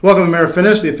Welcome to Mirror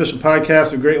Finish, the official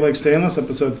podcast of Great Lakes Stainless,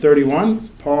 episode 31. It's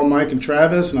Paul, Mike, and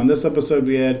Travis, and on this episode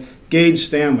we had Gage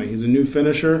Stanley. He's a new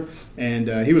finisher, and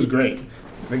he was great.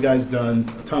 The guy's done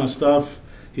a ton of stuff.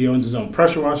 He owns his own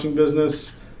pressure washing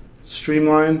business,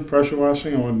 Streamline Pressure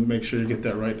Washing. I want to make sure you get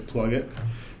that right to plug it.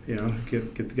 You know,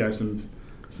 get the guy some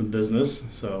business.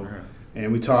 So,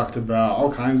 and we talked about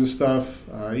all kinds of stuff.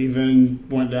 Even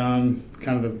went down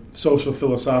kind of the social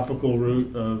philosophical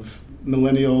route of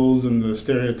millennials and the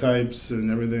stereotypes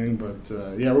and everything, but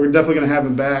yeah, we're definitely going to have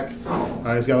him back.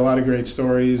 He's got a lot of great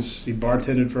stories. He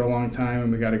bartended for a long time,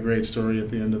 and we got a great story at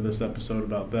the end of this episode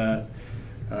about that.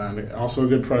 Also a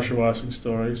good pressure washing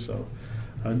story, so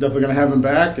definitely going to have him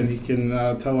back, and he can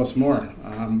tell us more.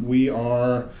 Are we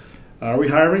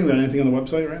hiring? Is there anything on the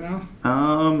website right now?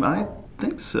 I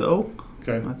think so.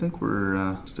 Okay. I think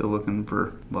we're still looking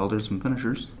for welders and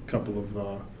finishers. Couple of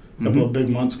big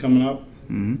months coming up.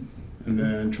 Mm-hmm. And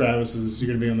then Travis, you're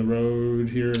going to be on the road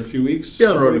here in a few weeks? Yeah,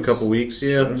 on the road in a couple weeks,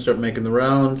 yeah. Sure. Start making the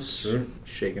rounds, Sure.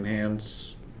 shaking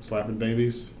hands. Slapping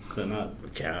babies? Is that not?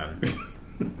 Can.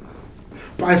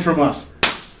 Buy from us.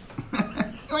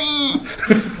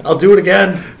 I'll do it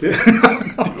again. Do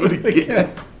it again.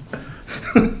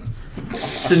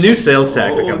 It's a new sales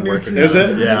tactic I'm working on. Is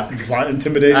it? Yeah.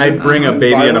 Intimidation? I bring a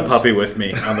baby violence, and a puppy with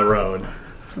me on the road.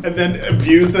 and then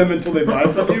abuse them until they buy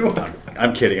from you?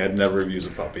 I'm kidding. I'd never abuse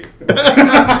a puppy.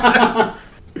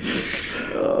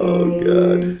 Oh,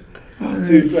 God.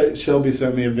 Dude, Shelby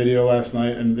sent me a video last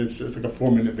night, and it's like a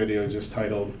 4-minute video just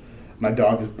titled, "My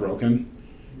Dog is Broken."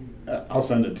 I'll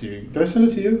send it to you. Did I send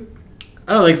it to you?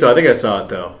 I don't think so. I think I saw it,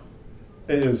 though.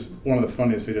 It is one of the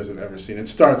funniest videos I've ever seen. It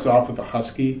starts off with a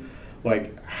husky,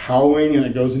 like, howling, and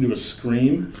it goes into a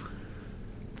scream.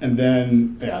 And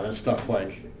then, there's stuff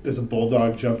like, there's a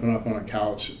bulldog jumping up on a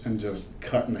couch and just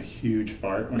cutting a huge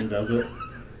fart when he does it.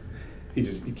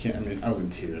 You can't, I was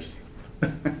in tears.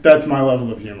 That's my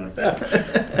level of humor.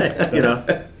 You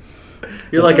know,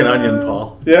 you're like an onion,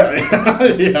 Paul. Yeah,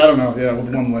 I don't know. Yeah,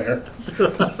 with one layer.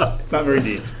 Not very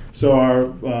deep. So our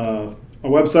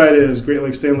website is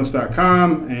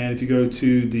greatlakestainless.com, and if you go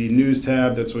to the news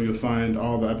tab, that's where you'll find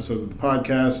all the episodes of the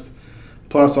podcast.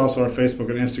 Plus, also our Facebook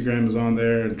and Instagram is on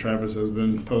there, and Travis has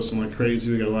been posting like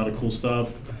crazy. We got a lot of cool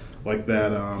stuff, like that,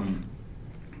 that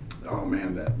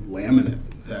laminate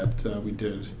that we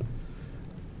did.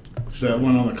 That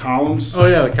one on the columns. Oh,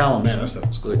 yeah, the columns. Man, that stuff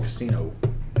was cool. The casino.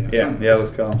 Yeah,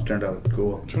 those columns turned out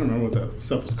cool. I'm trying to remember what that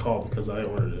stuff was called because I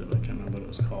ordered it. I can't remember what it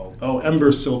was called. Oh,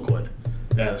 Ember Silkwood.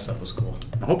 Yeah, that stuff was cool.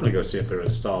 I'm hoping to go see if they're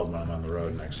installed when I'm on the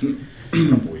road next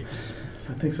couple weeks.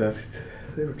 I think so.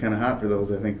 They were kind of hot for those,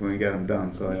 I think, when we got them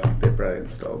done, so I think they probably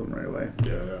installed them right away.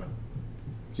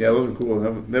 Yeah, those were cool.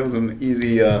 That was an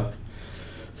easy...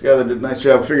 this guy did a nice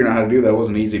job figuring out how to do that. It was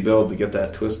an easy build to get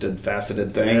that twisted,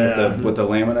 faceted thing with the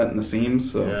laminate and the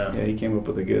seams. So, he came up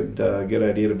with a good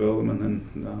idea to build them, and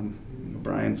then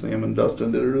Brian, Sam, and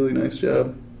Dustin did a really nice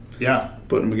job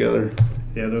putting them together.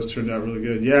 Yeah, those turned out really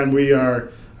good. Yeah, and we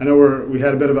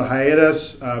had a bit of a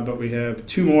hiatus, but we have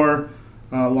 2 more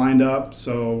lined up,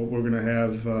 so we're going to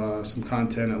have some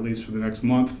content at least for the next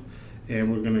month,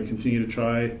 and we're going to continue to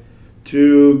try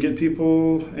to get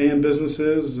people and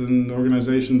businesses and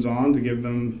organizations on to give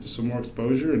them some more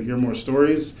exposure and hear more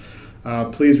stories.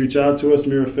 Please reach out to us,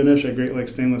 mirrorfinish at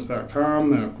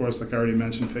greatlakestainless.com, and of course, like I already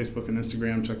mentioned, Facebook and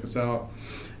Instagram, check us out.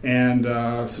 And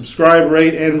subscribe,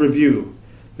 rate, and review.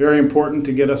 Very important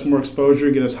to get us more exposure,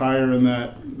 get us higher in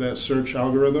that search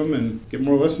algorithm, and get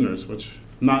more listeners, which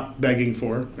I'm not begging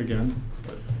for, again.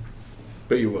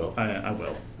 But you will. I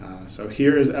will. So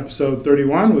here is episode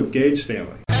 31 with Gage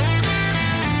Stanley.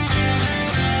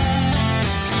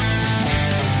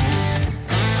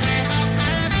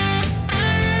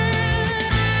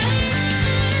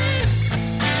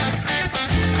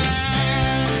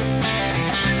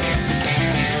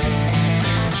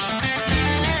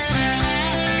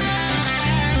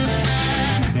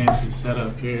 Fancy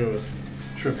setup here with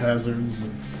trip hazards.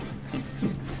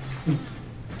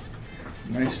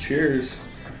 Nice chairs.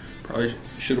 Probably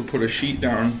should have put a sheet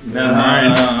down. No.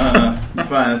 You're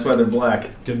fine. That's why they're black.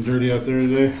 Getting dirty out there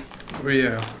today. Oh,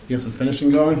 yeah. You got some finishing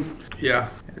going? Yeah.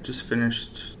 I just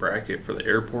finished bracket for the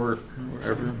airport or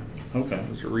whatever. Okay. It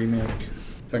was a remake.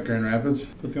 Is that Grand Rapids?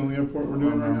 Is that the only airport we're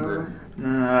doing right now?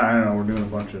 I don't know. We're doing a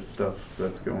bunch of stuff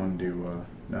that's going to...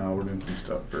 we're doing some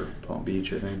stuff for Palm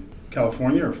Beach, I think.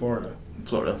 California or Florida?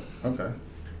 Florida. Okay.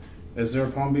 Is there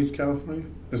a Palm Beach, California?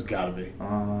 There's got to be.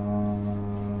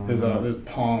 There's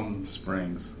Palm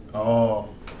Springs. Oh.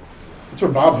 That's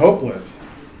where Bob Hope lived.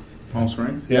 Palm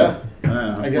Springs? Yeah.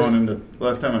 I guess.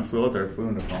 Last time I flew out there, I flew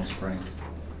into Palm Springs.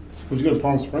 What'd you go to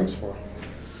Palm Springs for?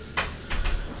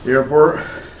 The airport.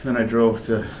 Then I drove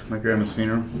to my grandma's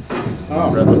funeral.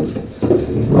 Oh, Redlands.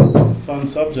 fun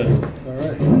subject. All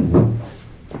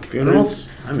right. Funerals?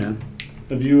 I'm in.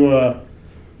 Have you?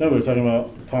 We were talking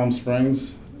about Palm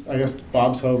Springs. I guess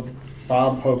Bob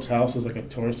Hope's house is like a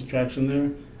tourist attraction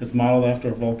there. It's modeled after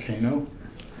a volcano.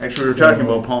 Actually, we were talking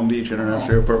about Palm Beach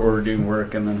International Airport where we're doing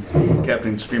work, and then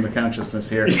Captain Stream of Consciousness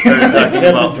here started talking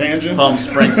about tangent. Palm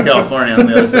Springs, California, on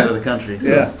the other side of the country. So.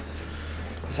 Yeah.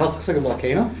 This house looks like a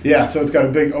volcano? Yeah, so it's got a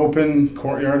big open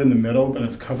courtyard in the middle, and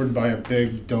it's covered by a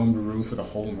big domed roof with a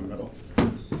hole in the middle.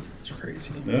 It's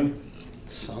crazy. Yeah, It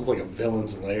sounds like a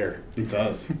villain's lair. it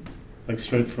does. Like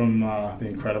straight from The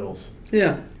Incredibles,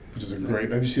 Yeah. which is a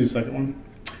great. Have you seen the second one?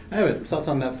 I haven't. It's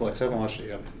on Netflix. I haven't watched it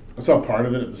yet. I saw part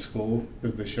of it at the school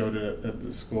because they showed it at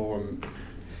the school and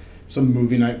some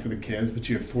movie night for the kids. But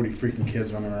you had 40 freaking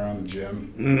kids running around the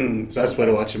gym. Best way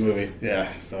to watch a movie.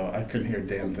 Yeah, so I couldn't hear a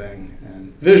damn thing,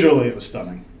 and visually it was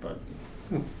stunning. But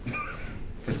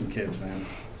freaking kids, man.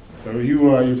 So you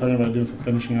were talking about doing some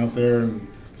finishing out there,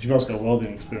 but you've also got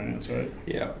welding experience, right?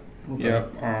 Yeah. Okay.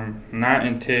 Yeah. Not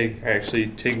in TIG. I actually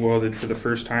TIG welded for the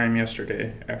first time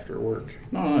yesterday after work.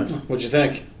 Oh, nice. What'd you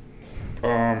think?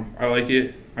 I like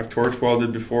it. I've torch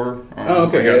welded before. Oh,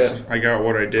 okay, I got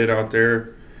what I did out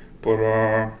there, but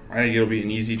I think it'll be an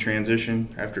easy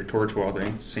transition after torch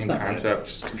welding. Same It's not bad. concept.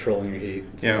 Just controlling your heat.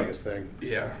 It's Yeah. the biggest thing.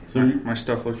 Yeah. So So you- my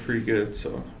stuff looks pretty good.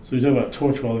 So So you talk about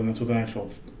torch welding. That's with an actual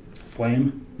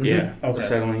flame. yeah, Okay.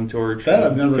 acetylene torch, That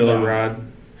I've never filler done. rod.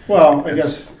 Well, I It's-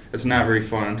 guess It's not very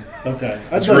fun. okay.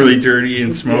 It's really dirty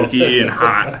and smoky and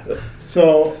hot.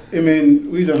 So I mean,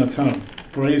 we've done a ton of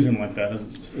brazing like that.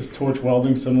 Is torch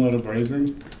welding similar to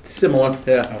brazing? Similar.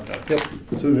 Yeah. Okay. Yep.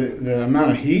 So the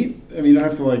amount of heat. I mean, you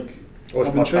have to like. Oh, it's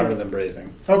Up much and hotter check? than brazing.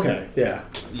 Okay. Yeah.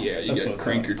 Yeah, you That's gotta what I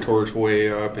crank thought. your torch way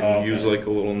up and Oh, okay. use like a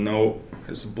little note.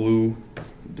 It's blue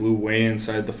way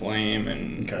inside the flame,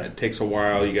 and Okay. it takes a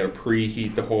while. You gotta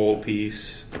preheat the whole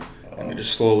piece, and Oh. it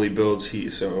just slowly builds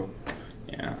heat. So,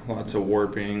 yeah, lots of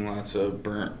warping, lots of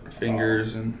burnt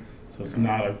fingers, and So it's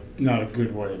not a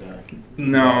good way to.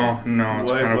 no,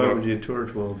 it's Why kind would of you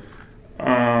torch weld?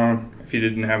 if you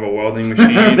didn't have a welding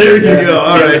machine. There you go.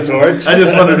 All right. torch. I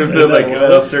just wondered if they're like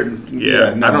a certain.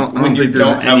 Yeah, no, I don't when you think there's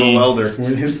don't have any- a welder.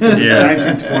 When it's Yeah.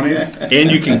 1920s.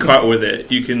 And you can cut with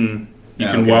it. You can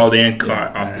Yeah, okay. weld and cut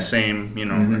off Alright. the same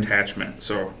Mhm. attachment.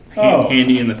 So Oh.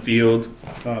 handy in the field,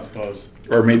 I suppose.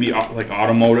 or maybe like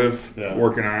automotive, Yeah.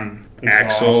 working on Exhaust.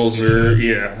 axles or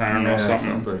I don't know Yeah, something.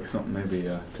 sounds like something maybe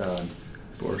Todd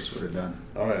Borst would have done.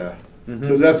 Oh yeah. Mm-hmm.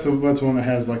 So that's one that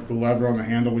has like the lever on the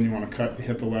handle. When you want to cut, you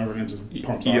hit the lever and it just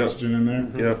pumps Yep. oxygen in there. Yep.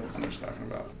 I know what you're talking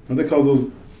about. What they call those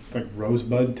like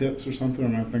rosebud tips or something? Or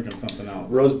am I thinking something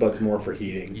else? Rosebud's more for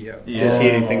heating. Yeah. Just Oh,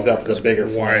 heating things up. It's a bigger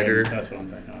wider. flame. That's what I'm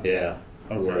thinking of. Yeah.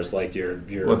 Okay. Whereas like your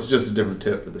Well, it's just a different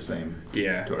tip for the same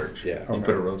Yeah. torch. Yeah. You Okay.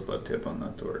 put a rosebud tip on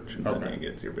that torch, and Okay. then you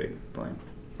get your big flame.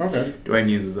 Okay. Dwayne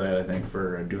uses that, I think,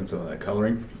 for doing some of that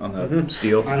coloring on the Mhm.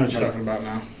 steel. I know what you're talking about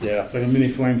now. Yeah. It's like a mini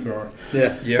flamethrower.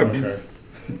 Yeah. Yep. Okay.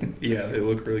 Yeah, they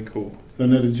look really cool. So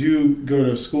now, did you go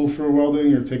to school for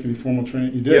welding or take any formal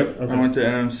training? You did. Yep. Okay. I went to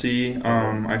NMC.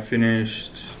 I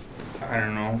finished, I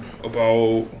don't know,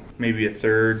 about maybe a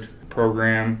third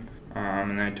program.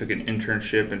 And then I took an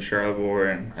internship in Charlevoix,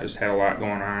 and I just had a lot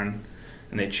going on.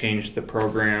 And they changed the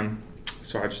program,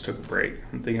 so I just took a break.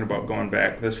 I'm thinking about going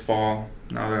back this fall,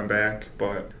 now that I'm back,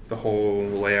 but the whole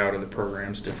layout of the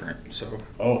program's different. So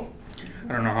Oh.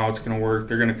 I don't know how it's going to work.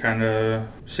 They're going to kind of,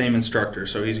 same instructor,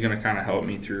 so he's going to kind of help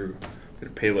me through. I'm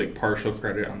going to pay like partial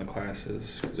credit on the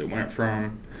classes, because it went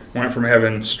from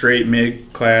having straight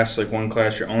MIG class, like one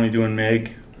class you're only doing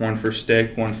MIG, one for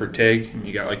stick, one for TIG.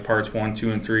 You got like parts 1,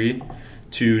 2, and 3.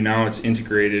 To now it's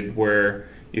integrated where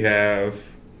you have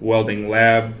welding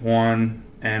lab 1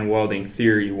 and welding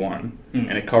theory 1,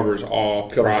 and it covers all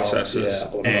processes.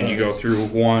 all And you go processes. through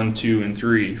 1, 2, and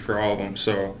 3 for all of them.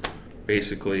 So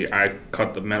basically, I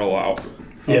cut the metal out.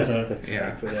 Yeah. Okay.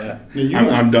 Yeah. Yeah. Now you,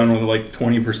 I'm done with like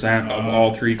 20% of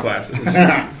all 3 classes.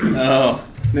 Oh,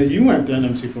 now you went to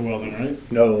NMC for welding,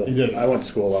 right? No. You didn't? I went to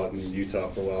school out in Utah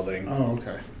for welding. Oh,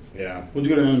 okay. Yeah. What'd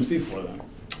you go to NMC for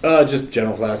then? Just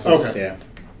general classes. Okay. Yeah.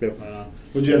 Yep.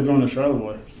 What'd you have going to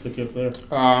Charlevoix? Took you up there?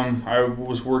 I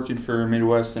was working for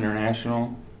Midwest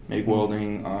International, MIG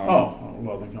welding.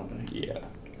 Welding company. Yeah.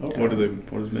 Okay. what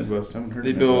does Midwest? I haven't heard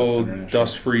They of Midwest build International.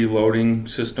 dust-free loading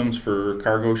systems for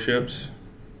cargo ships.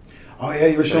 Oh yeah,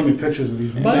 you were showing me pictures of these.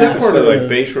 Is that part of like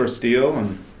Bayshore Steel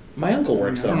and My uncle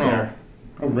works I out don't know. there.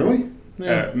 Oh really?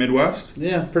 At Midwest?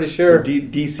 Yeah, pretty sure.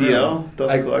 DCL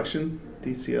Dust I- Collection?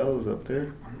 DCL is up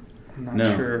there. I'm not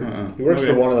No. sure. He works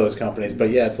Okay. for one of those companies, but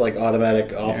yeah, it's like automatic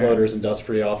offloaders and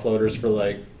dust-free offloaders for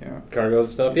like Yeah. cargo and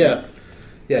stuff. Yeah,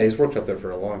 Yeah, he's worked up there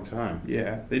for a long time.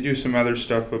 Yeah, they do some other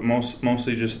stuff, but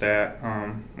mostly just that.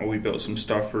 We built some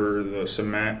stuff for the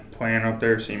cement plant up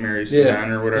there, St. Mary's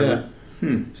Cement or whatever.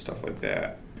 Yeah. Stuff like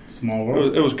that. Small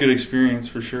world. It was a good experience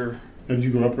for sure. Did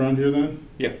you grow up around here then?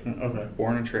 Yeah. Okay.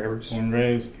 Born in Traverse. Born and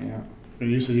raised. Yeah.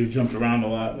 You said you jumped around a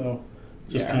lot though.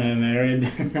 Just kind of in the area.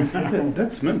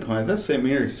 that cement plant, that St.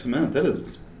 Mary's Cement, that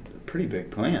is a pretty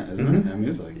big plant, isn't it? I mean,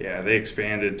 it's like they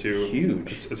expanded to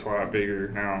huge. It's a lot bigger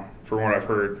now, from what I've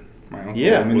heard. My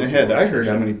uncle I mean, was I heard how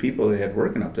electrician. many people they had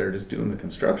working up there just doing the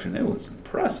construction. It was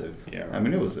impressive. Yeah. I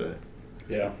mean, it was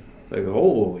like,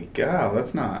 holy cow,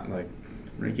 that's not like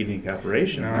rinky-dink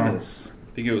operation. No. That is.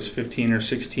 I think it was 15 or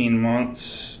 16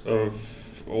 months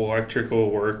of electrical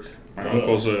work. My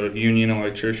uncle's a union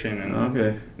electrician, and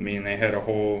I mean, they had a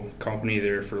whole company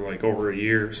there for like over a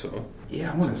year. So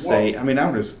I want to say, I mean, I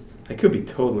could be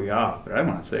totally off, but I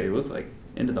want to say it was like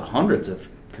into the hundreds of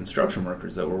construction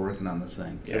workers that were working on this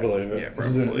thing. I believe it. Yeah,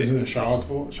 This is in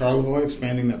Charlevoix,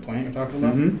 expanding that plant you're talking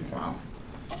about? Mm-hmm. Wow.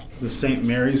 The St.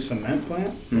 Mary's Cement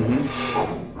plant? Mm-hmm.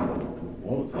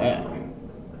 What was that?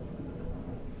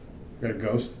 Got a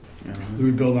ghost? Did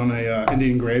we build on a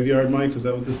Indian graveyard, Mike? Is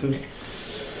that what this is?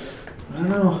 I don't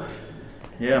know.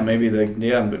 Yeah, maybe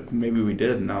but maybe we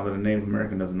did now that a Native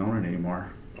American doesn't own it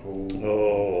anymore.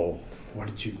 Oh. What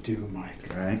did you do,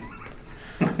 Mike? Right?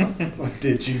 What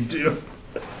did you do?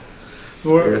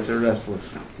 Spirits are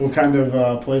restless. What kind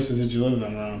of places did you live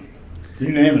then around? You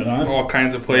name it, huh? all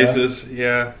kinds of places.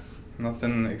 Yeah.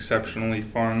 Nothing exceptionally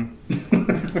fun. All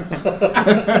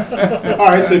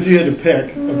right, so if you had to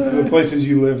pick of the places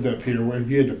you lived up here, if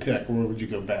you had to pick, where would you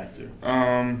go back to?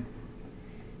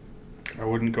 I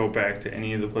wouldn't go back to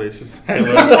any of the places that I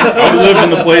lived. I would live in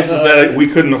the places that we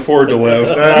couldn't afford to live.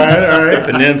 All right.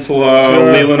 The Peninsula,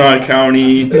 Leelanau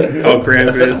County, Elk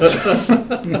Rapids,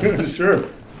 Sure.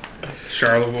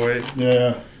 Charlevoix.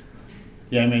 Yeah.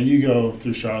 Yeah, man, you go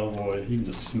through Charlevoix, you can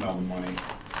just smell the money.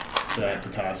 That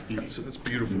Petoskey. It's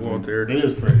beautiful out there. It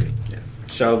is pretty. Yeah.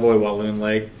 Charlevoix, Walloon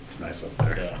Lake. It's nice up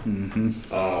there. Yeah. Mm-hmm.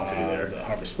 The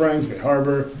Harbor Springs, Bay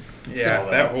Harbor. Yeah,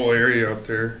 that whole area up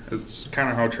there is kind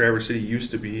of how Traverse City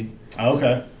used to be. Oh,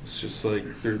 okay. It's just like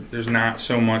there's not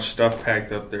so much stuff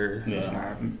packed up there. Yeah. There's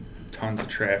not tons of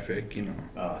traffic, you know.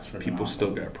 Oh, that's People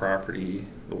still got property.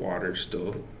 The water's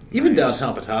still Even nice.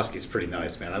 downtown Petoskey's pretty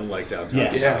nice, man. I like downtown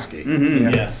Yes. Petoskey. Mm-hmm.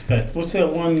 Yeah. Yes. What's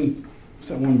that one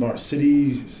bar?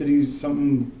 City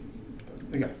something.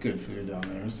 They got good food down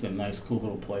there. It's a nice, cool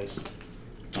little place.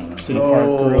 I don't know, City Park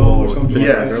Grill or something like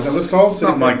that. Is that what it's called?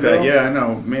 Something City Park like that. Grill? Yeah, I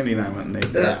know. Mandy and I went and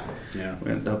ate there. Yeah.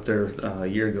 Went up there a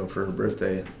year ago for her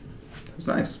birthday. It was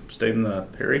nice. Stayed in the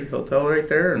Perry Hotel right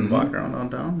there and walked around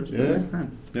downtown. Just a nice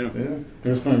time. Yeah. It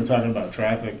was funny talking about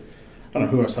traffic. I don't know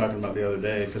who I was talking about the other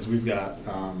day because we've got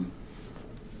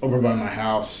over by my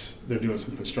house, they're doing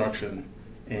some construction.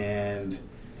 And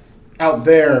out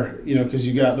there, you know, because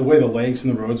you got the way the lakes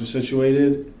and the roads are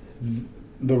situated,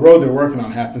 the road they're working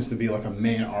on happens to be like a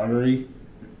main artery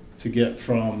to get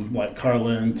from like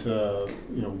Carlin to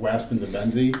west into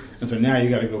Benzie, and so now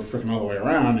you got to go freaking all the way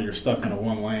around, and you're stuck in a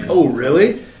one lane. Oh,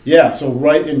 really? Yeah. So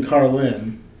right in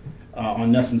Carlin,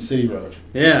 on Nesson City Road.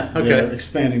 Yeah. Okay. They're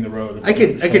expanding the road. I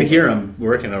could hear him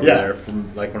working over Yeah. there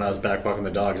from like when I was back walking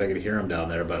the dogs. I could hear him down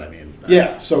there, but I mean.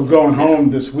 Yeah. So going home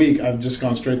this week, I've just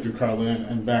gone straight through Carlin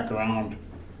and back around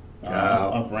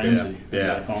up Ramsey and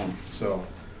back home. So,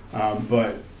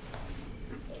 but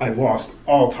I've lost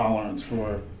all tolerance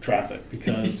for traffic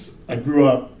because I grew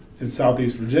up in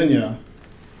Southeast Virginia,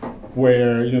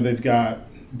 where they've got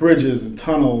bridges and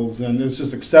tunnels, and it's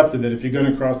just accepted that if you're going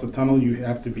to cross the tunnel, you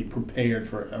have to be prepared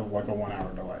for like a 1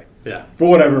 hour delay. Yeah. For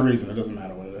whatever reason, it doesn't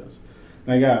matter what it is.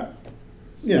 And I got,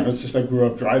 it's just I grew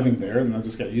up driving there, and I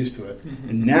just got used to it. Mm-hmm.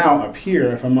 And now up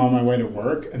here, if I'm on my way to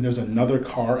work and there's another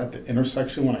car at the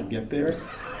intersection when I get there,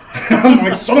 I'm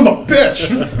like, son of a bitch!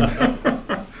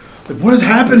 Like, what is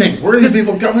happening? Where are these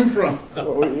people coming from?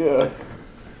 Oh, yeah.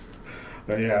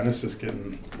 But yeah, it's just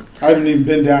getting. I haven't even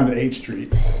been down to 8th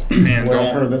Street. Man,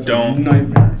 That's a don't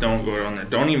nightmare. Don't go down there.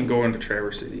 Don't even go into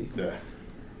Traverse City. Yeah.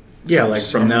 Yeah, like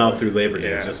from now through Labor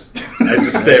Day. Yeah. I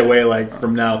just stay away like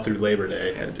from now through Labor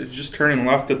Day. Yeah, just turning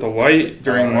left at the light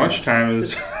during lunchtime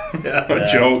is a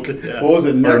joke. Yeah. What was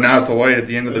it? Or Next, not the light at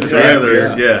the end of the drive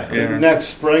there. Yeah. Next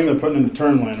spring, they're putting in the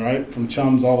turn lane, right? From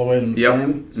Chums all the way to the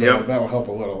turn. So Yep. that will help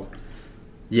a little.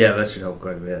 Yeah, that should help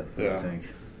quite a bit, Yeah. I think.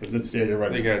 Because you're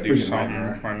right. They it's got to a do freaking something.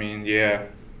 nightmare. I mean, yeah.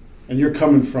 And you're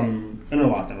coming from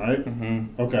Interlaken, right?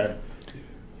 Mm-hmm. Okay.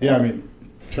 Yeah, I mean,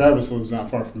 Travis lives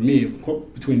not far from me,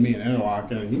 between me and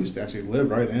Interlaken, and he used to actually live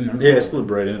right in Interlaken. Yeah, it's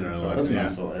live right in there. So that's a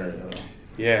nice little area, though.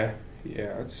 Yeah.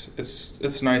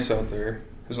 It's nice out there.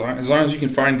 as long as you can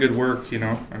find good work,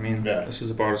 I mean, this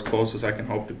is about as close as I can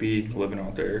hope to be living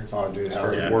out there. Oh, dude,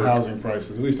 housing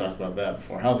prices. We've talked about that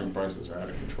before. Housing prices are out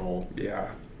of control. Yeah.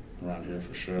 Around here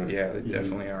for sure. Yeah, they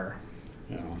definitely are.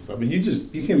 So I mean,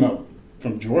 you came up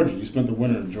from Georgia. You spent the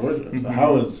winter in Georgia. So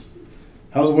how's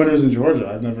winters in Georgia?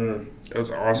 I've never. It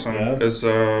was awesome. Yeah. It's,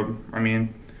 I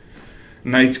mean,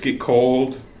 nights get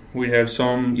cold. We have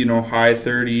some, high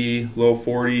 30, low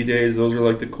 40 days. Those are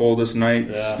like the coldest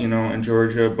nights, in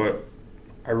Georgia. But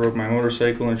I rode my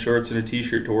motorcycle in shorts and a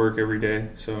t-shirt to work every day.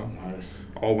 So nice.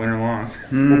 All winter long.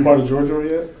 What part of Georgia were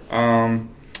you at?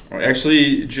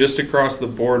 Actually, just across the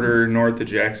border, north of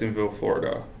Jacksonville,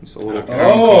 Florida. It's a little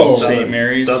town called St.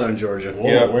 Mary's. Southern Georgia.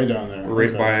 Whoa, way down there.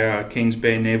 Right by Kings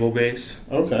Bay Naval Base.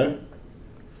 Okay.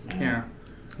 Yeah.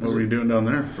 What were you doing down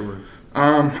there for work?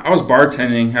 I was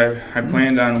bartending. I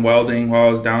planned on welding while I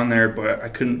was down there, but I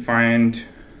couldn't find.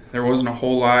 There wasn't a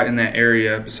whole lot in that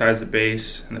area besides the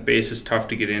base, and the base is tough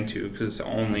to get into because it's the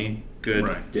only good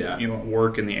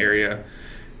work in the area.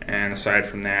 And aside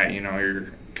from that, you're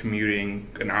commuting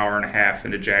an hour and a half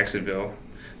into Jacksonville.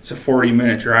 It's a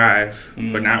 40-minute drive,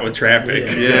 but not with traffic.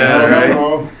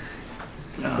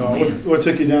 So what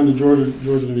took you down to Georgia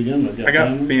to begin with? I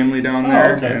got family down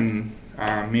there, and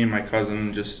me and my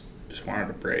cousin just wanted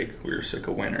a break. We were sick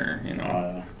of winter,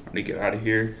 wanted to get out of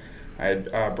here. I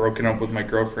had broken up with my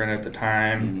girlfriend at the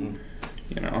time,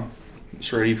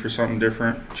 just ready for something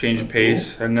different, change of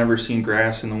pace. Cool. I'd never seen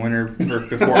grass in the winter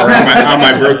before, on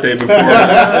my birthday before,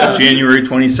 January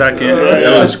 22nd. It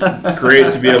was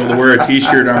great to be able to wear a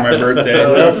t-shirt on my birthday.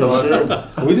 That's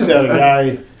awesome. We just had a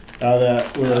guy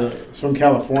that was from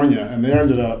California, and they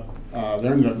ended up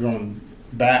going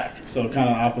back. So kind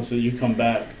of opposite. You come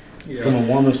back from a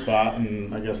warmer spot,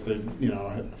 and I guess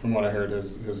from what I heard,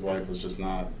 his wife was just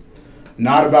not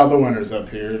about the winters up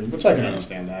here, which I can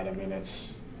understand that. I mean,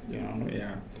 it's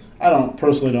I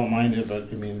personally don't mind it, but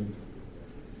I mean,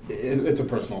 it's a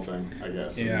personal thing, I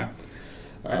guess. Yeah.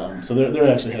 So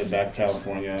they're actually headed back to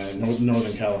California,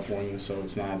 Northern California. So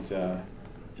it's not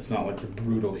like the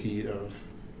brutal heat of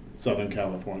Southern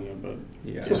California, but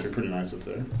it's supposed to be pretty nice up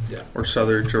there. Yeah. Or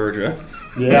Southern Georgia.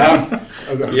 Yeah.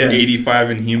 It was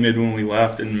 85 and humid when we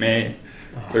left in May.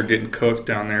 They're getting cooked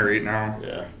down there right now.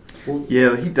 Yeah. Yeah,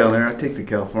 the heat down there, I take the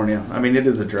California. I mean, it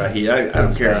is a dry heat. I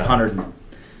don't care 100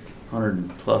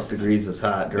 plus degrees is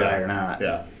hot, dry or not.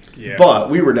 Yeah. But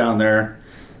we were down there,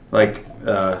 like,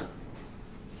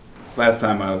 last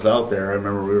time I was out there, I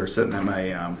remember we were sitting at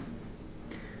my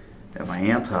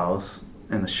aunt's house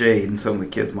in the shade, and some of the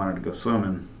kids wanted to go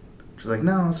swimming. She's like,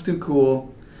 no, it's too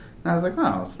cool. And I was like,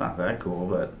 oh, it's not that cool,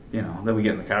 but, then we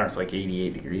get in the car, it's like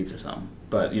 88 degrees or something.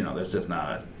 But, there's just not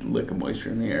a lick of moisture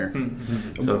in the air.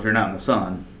 Mm-hmm. So if you're not in the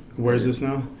sun. Where's this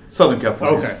now? Southern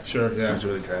California. Okay, sure, yeah. It's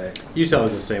really dry. Utah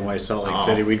was the same way. Salt Lake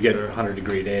City, we'd get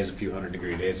 100-degree days, a few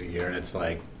 100-degree days a year, and it's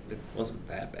like, it wasn't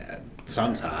that bad. The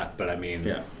sun's hot, but I mean,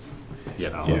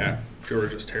 Yeah,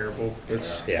 Georgia's terrible.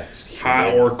 It's just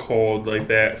hot or cold, like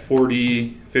that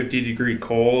 40, 50-degree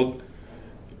cold.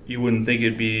 You wouldn't think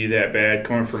it'd be that bad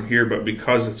coming from here, but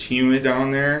because it's humid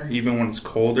down there, even when it's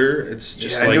colder, it's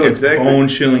just it's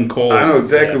bone-chilling cold. I know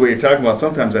exactly what you're talking about.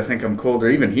 Sometimes I think I'm colder,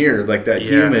 even here, like that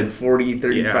humid 40,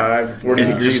 35, 40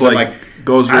 degrees. Just like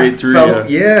goes right through you.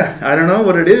 Yeah, I don't know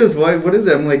what it is. What is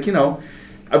it? I'm like,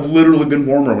 I've literally been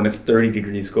warmer when it's 30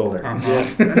 degrees colder.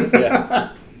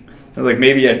 I was like,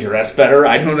 maybe I dress better.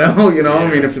 I don't know.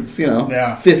 I mean, if it's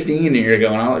 15 and you're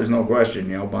going out, there's no question.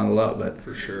 Bundle up. But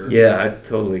for sure. Yeah, I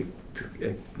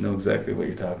know exactly what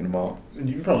you're talking about. And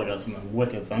you probably got some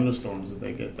wicked thunderstorms that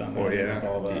they get down there. Oh yeah, with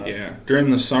all that. Yeah.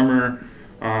 During the summer,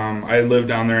 I lived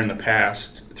down there in the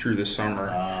past through the summer,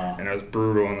 and it was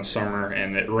brutal in the summer.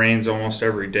 And it rains almost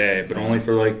every day, but only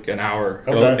for like an hour.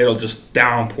 Okay. It'll just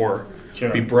downpour.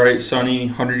 Sure. Be bright, sunny,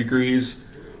 100 degrees.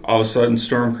 All of a sudden,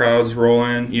 storm clouds roll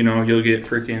in. You'll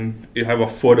have a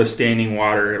foot of standing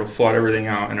water. It'll flood everything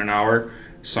out in an hour.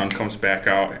 Sun comes back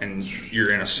out, and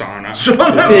you're in a sauna. It's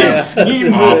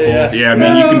awful. Yeah, I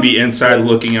mean, you can be inside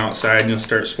looking outside, and you'll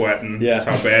start sweating. Yeah. That's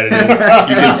how bad it is.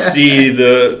 You can see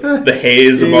the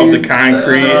haze above the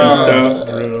concrete and stuff.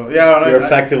 You're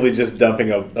effectively just dumping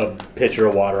a pitcher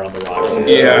of water on the rocks.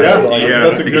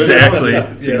 That's a good exactly.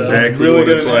 It's exactly really what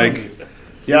it's like.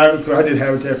 Yeah, I did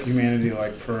Habitat for Humanity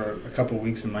for a couple of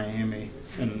weeks in Miami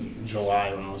in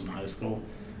July when I was in high school,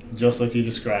 just like you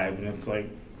described. And it's like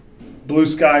blue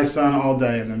sky, sun all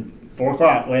day, and then 4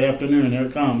 o'clock, late afternoon, here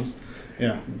it comes.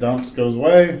 Yeah, dumps, goes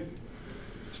away,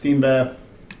 steam bath.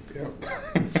 Yep.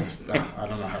 It's just, I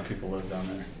don't know how people live down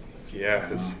there. Yeah,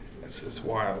 it's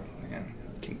wild, man.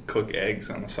 You can cook eggs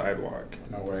on the sidewalk.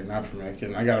 No way, not for me.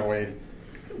 I got away.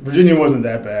 Virginia wasn't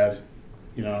that bad.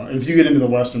 You know, if you get into the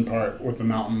western part with the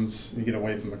mountains, you get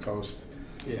away from the coast.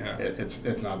 Yeah,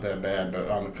 it's not that bad, but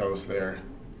on the coast there,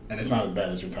 and it's not as bad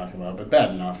as you're talking about, but bad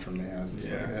enough for me.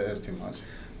 It's too much.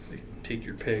 Take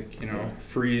your pick,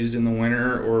 freeze in the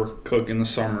winter or cook in the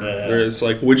summer. It's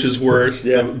like, which is worse,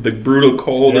 the brutal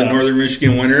cold in northern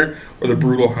Michigan winter or the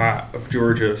brutal hot of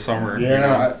Georgia summer?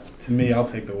 To me, I'll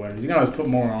take the winter. You can always put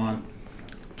more on.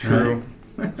 True.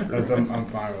 I'm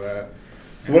fine with that.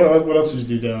 So what else did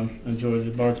you do down in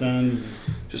Georgia? Bartend?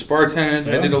 Just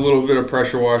bartended. I did a little bit of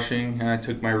pressure washing. I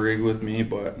took my rig with me,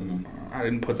 but I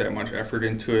didn't put that much effort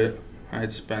into it. I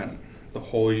had spent the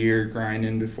whole year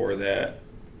grinding before that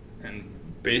and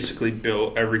basically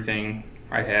built everything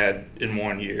I had in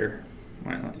 1 year.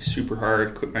 Went super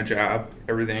hard, quit my job,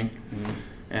 everything.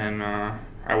 And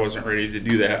I wasn't ready to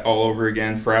do that all over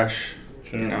again, fresh.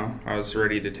 Sure. I was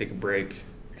ready to take a break.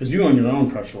 Because you own your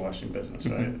own pressure washing business,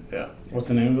 right? Mm-hmm. Yeah. What's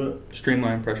the name of it?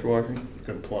 Streamline Pressure Washing. It's a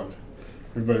good plug.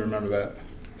 Everybody remember that.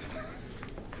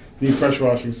 New pressure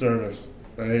washing service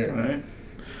right here. All right.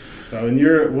 So, how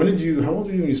old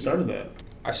were you when you started that?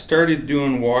 I started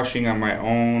doing washing on my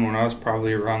own when I was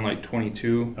probably around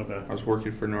 22. Okay. I was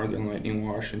working for Northern Lightning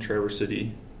Wash in Traverse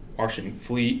City, washing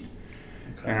fleet.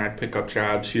 Okay. And I'd pick up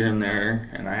jobs here and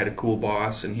there, and I had a cool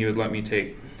boss, and he would let me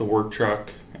take the work truck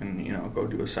and go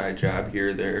do a side job here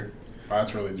or there. Oh,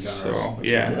 that's really generous. So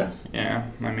he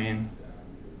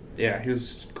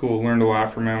was cool. Learned a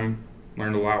lot from him.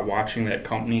 Learned a lot watching that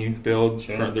company build.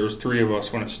 Sure. There was 3 of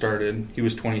us when it started. He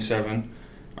was 27.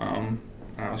 And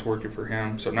I was working for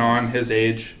him. So now I'm his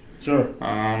age. Sure.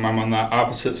 I'm on the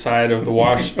opposite side of the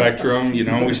wash spectrum.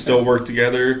 We still work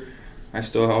together. I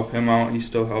still help him out. He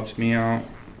still helps me out.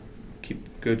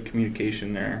 Keep good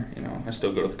communication there. I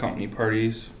still go to the company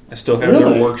parties. I still have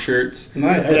their work shirts.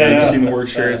 Nice. Have you seen the work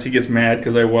shirts? He gets mad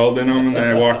because I weld in them, and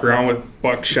then I walk around with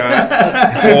buckshot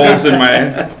holes in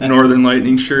my Northern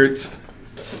Lightning shirts.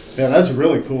 Yeah, that's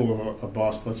really cool of a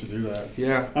boss to let you do that.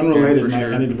 Yeah. Unrelated, Mike.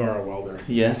 Sure. I need to borrow a welder.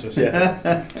 Yeah.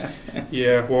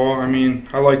 Yeah, well,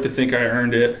 I like to think I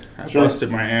earned it. I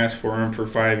busted my ass for him for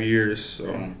 5 years,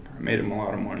 so I made him a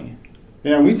lot of money.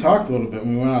 Yeah, we talked a little bit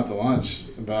when we went out to lunch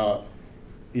about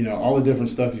all the different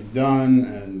stuff you've done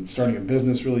and starting a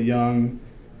business really young.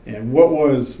 And what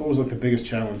was like the biggest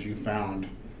challenge you found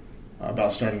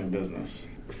about starting a business?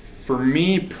 For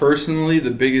me personally,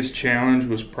 the biggest challenge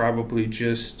was probably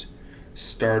just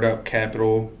startup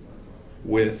capital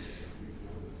with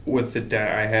the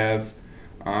debt I have.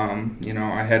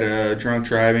 I had a drunk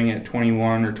driving at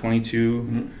 21 or 22.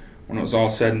 Mm-hmm. When it was all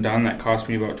said and done, that cost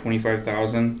me about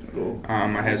 $25,000. Cool.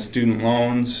 I had student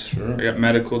loans. Sure. I got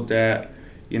medical debt.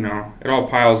 It all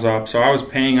piles up. So I was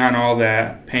paying on all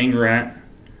that, paying rent,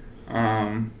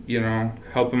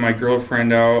 helping my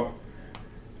girlfriend out,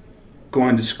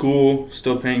 going to school,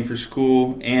 still paying for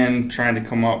school, and trying to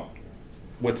come up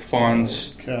with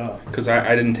funds because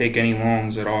I didn't take any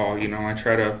loans at all. I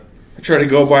try to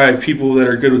go by people that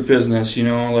are good with business,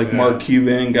 Mark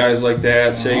Cuban, guys like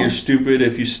that. Say you're stupid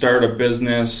if you start a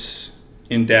business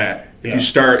in debt. If you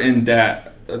start in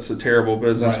debt, that's a terrible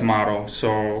business model.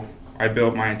 So I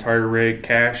built my entire rig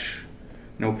cash,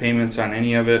 no payments on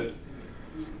any of it.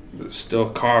 It still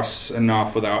costs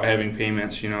enough without having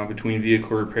payments, between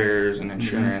vehicle repairs and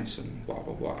insurance and blah,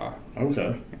 blah, blah.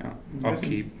 Okay.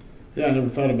 Upkeep. Yeah, I never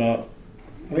thought about.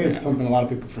 I think it's something a lot of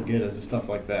people forget is the stuff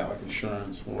like that, like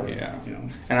insurance for.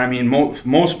 And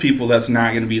most people, that's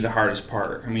not going to be the hardest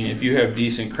part. If you have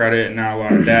decent credit and not a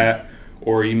lot of debt,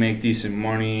 or you make decent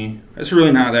money, it's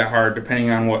really not that hard depending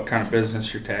on what kind of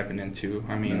business you're tapping into.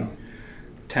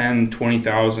 $10,000,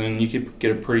 $20,000, you could get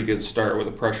a pretty good start with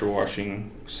a pressure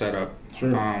washing setup.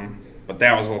 Sure. But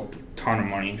that was a ton of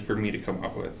money for me to come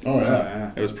up with. Oh,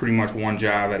 yeah. It was pretty much one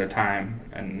job at a time.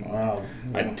 And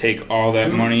I'd take all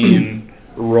that money and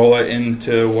roll it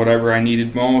into whatever I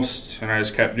needed most. And I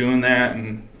just kept doing that.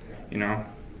 And,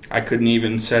 I couldn't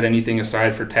even set anything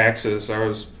aside for taxes. I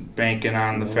was banking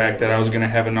on the fact that I was going to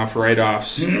have enough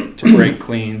write-offs to break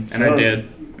clean. And I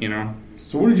did,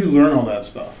 So where did you learn all that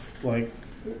stuff? Like,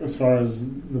 as far as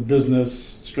the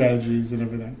business strategies and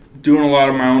everything? Doing a lot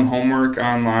of my own homework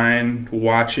online,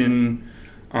 watching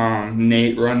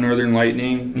Nate run Northern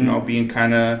Lightning, being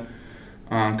kind of,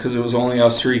 because it was only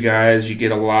us 3 guys, you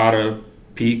get a lot of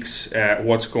peeks at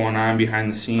what's going on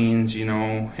behind the scenes,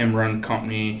 him run the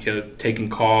company, taking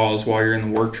calls while you're in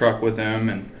the work truck with him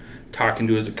and talking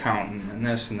to his accountant and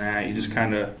this and that. You just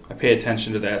I pay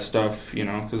attention to that stuff,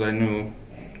 because I knew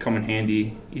come in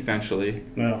handy eventually.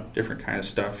 Yeah. Different kind of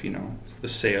stuff, the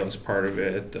sales part of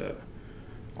it,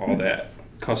 all that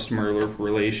customer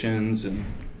relations and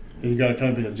You got to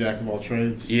kind of be a jack of all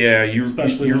trades. Yeah, you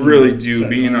really do.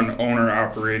 Being an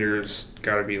owner-operator has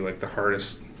got to be like the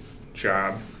hardest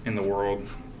job in the world.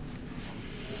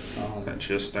 It's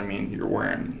just, I mean, you're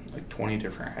wearing like 20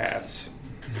 different hats.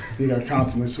 You got to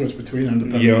constantly switch between them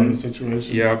depending on the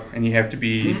situation. Yep, and you have to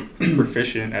be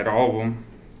proficient at all of them.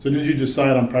 So did you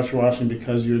decide on pressure washing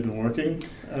because you had been working?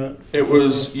 It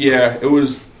was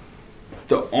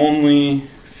the only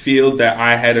field that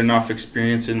I had enough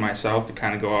experience in myself to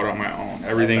kind of go out on my own.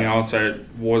 Everything else I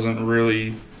wasn't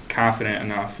really confident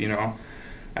enough, you know.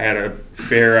 I had a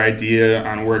fair idea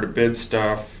on where to bid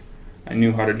stuff. I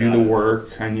knew how to do the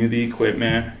work. I knew the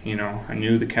equipment, you know. I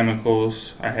knew the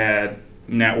chemicals. I had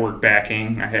network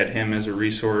backing. I had him as a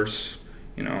resource,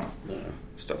 you know,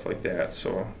 stuff like that.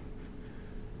 So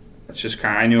it's just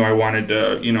kind of, I knew I wanted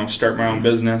to, you know, start my own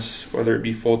business, whether it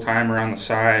be full-time or on the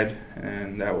side,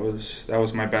 and that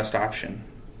was my best option.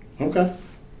 Okay.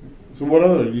 So what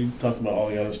other, you talked about all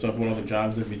the other stuff, what other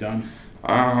jobs have you done?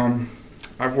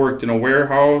 I've worked in a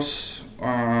warehouse,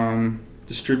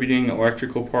 distributing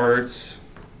electrical parts.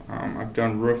 I've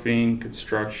done roofing,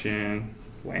 construction,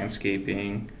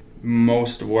 landscaping.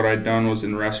 Most of what I'd done was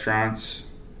in restaurants.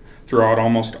 Throughout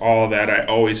almost all of that, I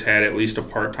always had at least a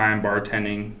part-time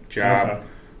bartending job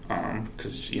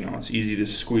because, you know, it's easy to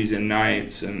squeeze in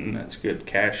nights and that's good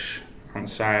cash on the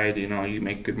side. You know, you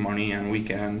make good money on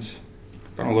weekends.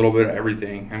 Done a little bit of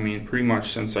everything. I mean, pretty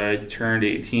much since I turned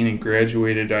 18 and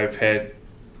graduated, I've had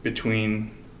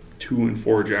between 2 and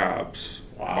 4 jobs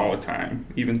all the time,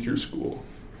 even through school.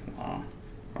 Wow.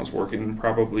 I was working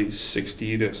probably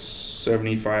 60 to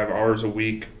 75 hours a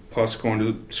week, plus going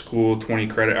to school 20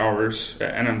 credit hours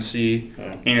at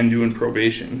NMC and doing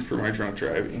probation for my drunk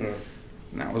driving.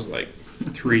 And that was like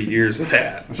 3 years of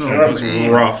that. It was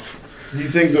rough. Do you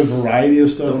think the variety of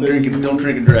stuff don't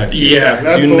drink and drive?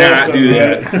 Yeah, do not do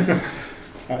that.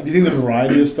 Do you think the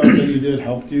variety of stuff that you did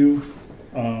helped you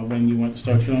when you went to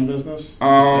start your own business?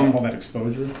 All that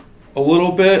exposure? A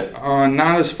little bit,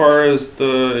 not as far as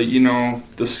the, you know,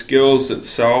 the skills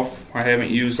itself. I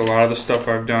haven't used a lot of the stuff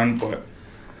I've done, but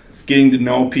getting to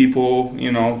know people,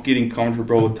 you know, getting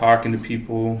comfortable with talking to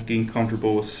people, getting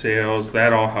comfortable with sales,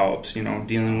 that all helps, you know,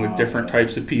 dealing with different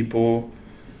types of people.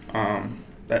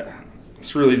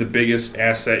 That's really the biggest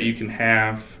asset you can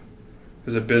have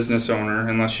as a business owner,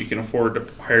 unless you can afford to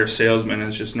hire salesmen,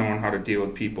 is just knowing how to deal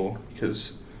with people.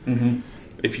 Because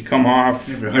if you come off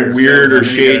weird or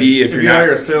shady, if you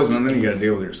hire a salesman, then you got to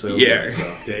deal with your salesman.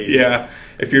 Yeah.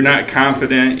 If you're not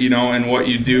confident, you know, in what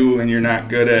you do, and you're not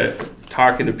good at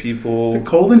talking to people, is it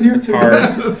cold in here? It's hard.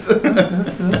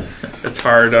 It's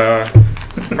hard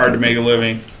to make a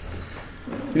living.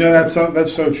 You know, that's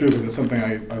so true, because it's something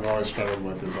I've always struggled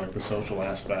with, is like the social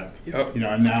aspect. Yep. You know,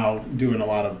 I'm now doing a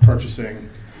lot of purchasing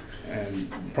and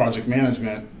project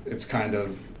management. It's kind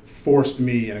of forced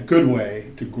me in a good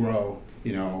way to grow.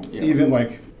 You know, even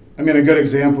like, I mean, a good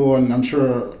example, and I'm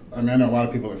sure, I know a lot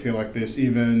of people that feel like this,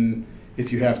 even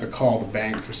if you have to call the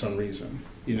bank for some reason.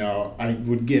 You know, I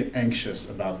would get anxious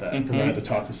about that because I had to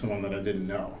talk to someone that I didn't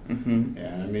know. And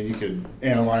I mean, you could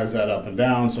analyze that up and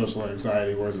down, social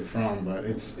anxiety, where's it from? But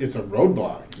it's a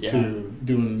roadblock to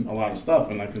doing a lot of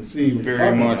stuff, and I can see what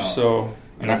very much so.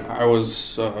 And I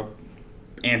was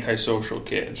antisocial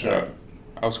kid. Sure.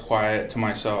 I was quiet to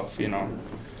myself, you know,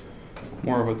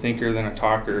 more of a thinker than a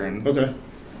talker. And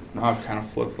now I've kind of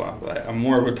flip-flopped that. I'm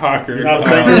more of a talker. You're not a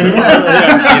thinker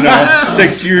anymore? You know,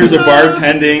 6 years of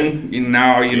bartending, and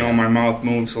now, you know, my mouth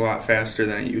moves a lot faster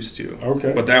than it used to.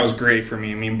 Okay. But that was great for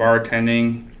me. I mean,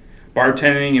 bartending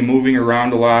and moving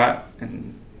around a lot,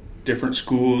 and different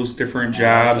schools, different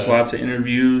jobs, lots of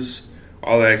interviews,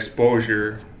 all that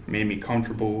exposure made me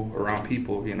comfortable around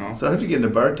people, you know. So how'd you get into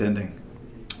bartending?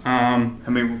 I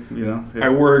mean, you know. I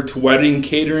worked wedding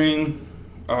catering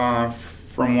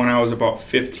from when I was about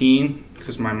 15,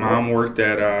 because my mom worked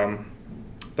at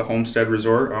the Homestead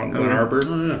Resort out in Glen Arbor.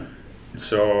 Oh, yeah.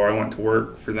 So I went to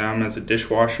work for them as a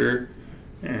dishwasher,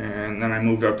 and then I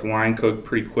moved up to line cook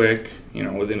pretty quick, you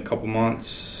know, within a couple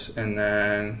months, and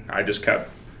then I just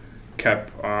kept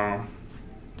chomping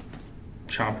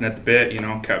at the bit, you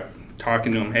know, kept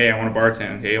talking to them, hey, I want to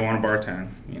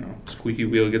bartend, you know, squeaky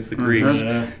wheel gets the grease.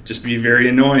 Just be very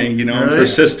annoying, you know,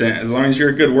 persistent. As long as you're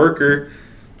a good worker,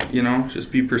 you know,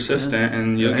 just be persistent,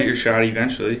 and you'll get your shot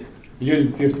eventually. You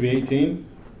have to be 18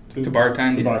 to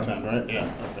bartend? To bartend, right?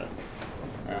 Yeah, okay.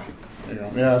 Yeah, there you go.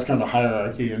 Yeah, that's kind of a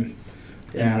hierarchy in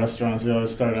restaurants. You always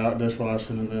start out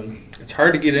dishwashing, and then... It's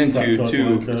hard to get into,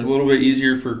 too. It's a little bit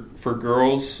easier for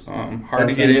girls. Hard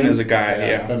to get in as a guy,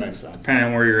 yeah. That makes sense. Depending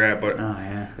on where you're at, but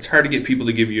it's hard to get people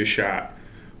to give you a shot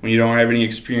when you don't have any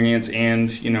experience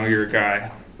and, you know, you're a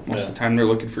guy. Most of the time, they're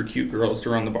looking for cute girls to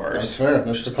run the bars. That's fair.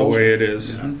 That's just the culture. the way it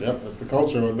is. Yeah. Yep, that's the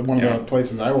culture. One of the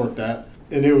places I worked at,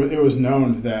 and it was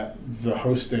known that the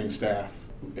hosting staff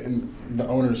and the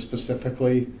owners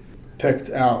specifically picked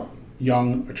out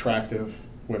young, attractive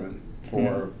women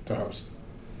to host,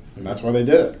 and that's why they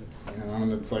did it.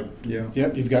 And it's like, yep,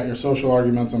 you've got your social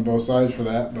arguments on both sides for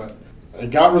that, but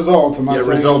it got results. I'm not saying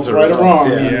results it's right or wrong.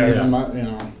 Yeah. I'm not,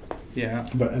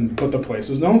 But the place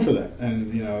was known for that,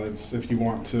 and it's if you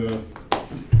want to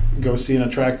go see an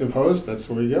attractive host, that's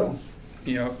where you go.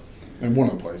 Yep. And one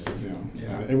of the places,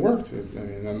 it worked.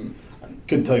 I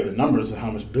couldn't tell you the numbers of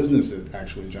how much business it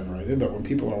actually generated, but when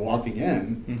people are walking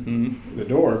in the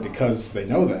door because they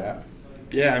know that.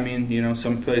 Yeah, I mean,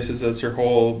 some places that's their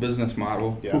whole business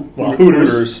model. Yeah, well,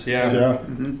 Hooters. Yeah.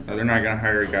 Mm-hmm. They're not going to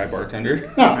hire a guy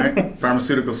bartender. No. Right.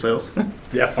 Pharmaceutical sales.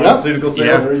 Pharmaceutical sales.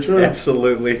 Yeah, very true.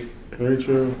 Absolutely. Very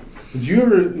true. Did you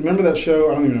ever remember that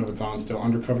show? I don't even know if it's on still.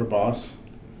 Undercover Boss.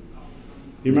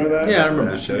 You remember that? Yeah, I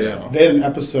remember the show. Yeah. They had an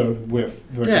episode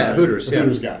with the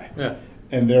Hooters guy. Yeah.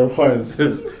 And there was...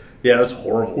 it was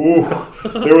horrible.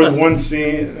 There was one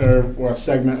scene or a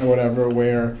segment or whatever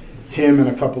where him and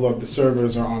a couple of the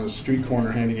servers are on a street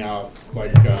corner handing out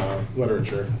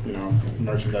literature,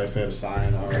 merchandise. They had a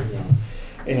sign,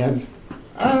 and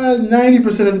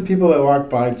 90% of the people that walk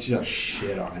by just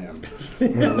shit on him.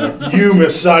 Like, you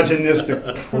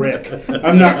misogynistic prick!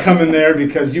 I'm not coming there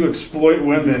because you exploit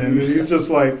women. And he's just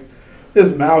like,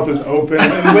 his mouth is open,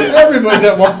 and everybody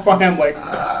that walked by him like,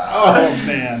 oh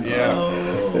man, yeah.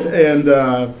 And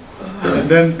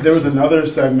then there was another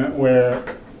segment where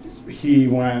he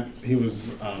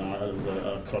was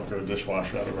a cook or a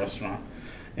dishwasher at a restaurant,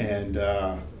 and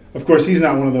of course he's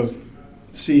not one of those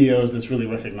CEOs that's really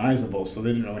recognizable, so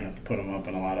they didn't really have to put him up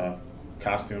in a lot of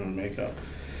costume and makeup.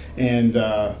 And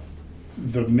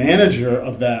the manager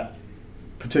of that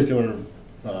particular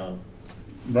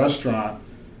restaurant,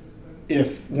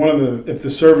 if the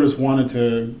servers wanted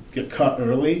to get cut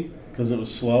early because it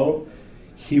was slow,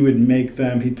 he would make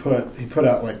them. He put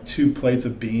out like 2 plates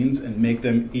of beans and make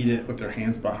them eat it with their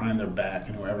hands behind their back,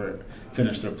 and whoever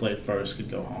finished their plate first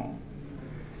could go home.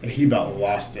 And he about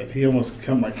lost it. He almost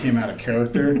came out of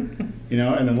character, And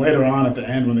then later on at the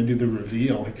end when they do the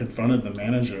reveal, he confronted the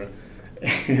manager,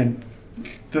 and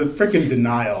the freaking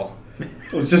denial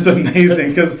was just amazing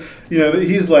because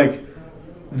he's like,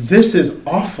 "This is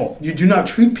awful. You do not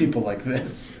treat people like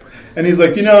this." And he's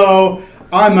like,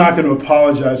 I'm not going to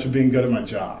apologize for being good at my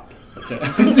job. Okay.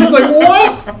 He's like,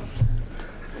 what?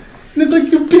 And it's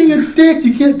like, you're being a dick.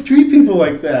 You can't treat people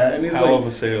like that. And he's Hell of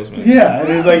a salesman. Yeah.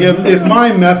 And he's like, if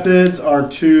my methods are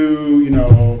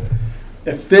too,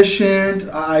 efficient,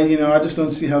 I just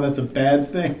don't see how that's a bad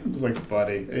thing. I was like,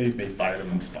 buddy, they fired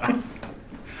him on spot.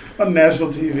 On national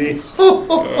TV.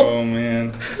 Oh,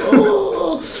 man.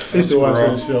 I used to watch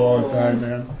that show all the time,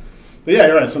 man. But yeah,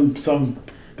 you're right. Some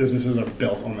businesses are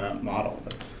built on that model.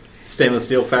 Stainless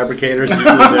steel fabricators, usually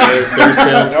their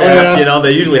sales staff,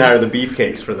 they usually hire the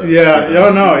beefcakes for those.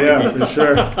 Yeah, for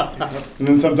sure. And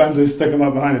then sometimes they stick them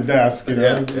up behind a desk, You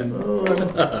got to go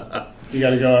out. You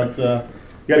got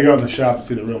to go out in the shop to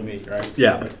see the real meat, right?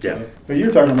 Yeah. But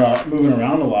you're talking about moving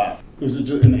around a lot. Was it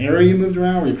just in the area you moved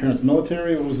around? Were your parents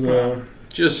military? What was the?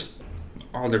 Just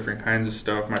all different kinds of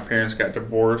stuff. My parents got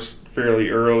divorced fairly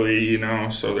early,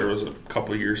 so there was a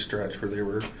couple years stretch where they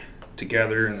were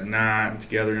together and then not,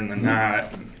 together and then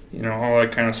not, all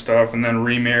that kind of stuff. And then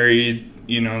remarried,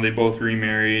 they both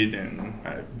remarried, and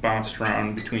I bounced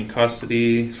around between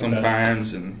custody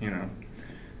sometimes, and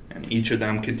and each of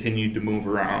them continued to move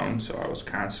around, so I was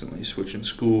constantly switching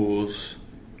schools.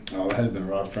 Oh, that had been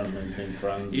rough trying to maintain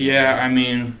friends. Yeah, I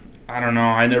mean, I don't know.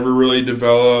 I never really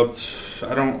developed.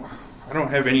 I don't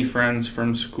have any friends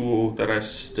from school that I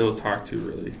still talk to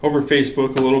really. Over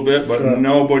Facebook a little bit, but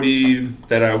nobody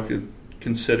that I could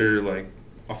consider like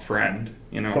a friend,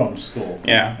 From school.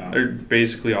 Yeah, they're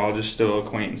basically all just still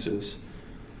acquaintances.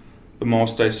 The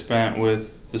most I spent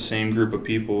with the same group of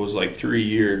people was like 3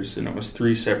 years, and it was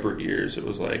 3 separate years. It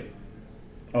was like,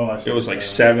 I see. It was like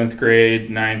 7th grade,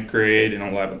 9th grade, and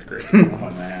 11th grade. Oh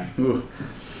man. Ooh.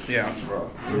 Yeah. That's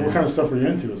rough. What kind of stuff were you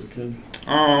into as a kid?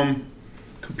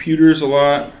 Computers a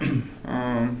lot.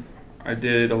 I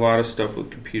did a lot of stuff with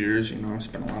computers. I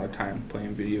spent a lot of time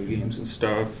playing video games and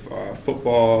stuff.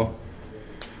 Football,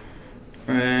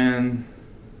 and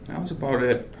that was about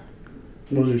it.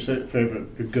 What was your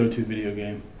your go-to video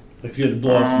game? Like if you had to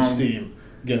blow off some steam,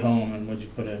 get home, and what'd you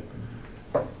put in?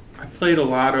 I played a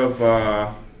lot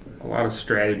of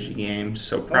strategy games.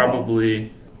 So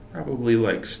probably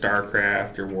like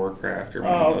StarCraft or Warcraft or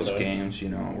one of those games.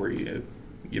 Where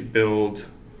you build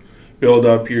build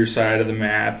up your side of the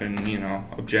map and,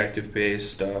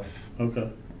 objective-based stuff. Okay.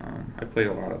 I played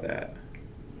a lot of that.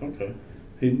 Okay.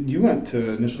 You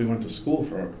initially went to school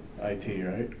for IT,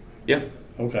 right? Yeah.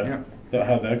 Okay. Yeah.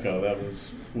 How'd that go?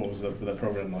 What was that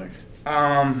program like?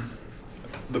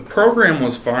 The program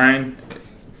was fine.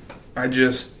 I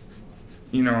just,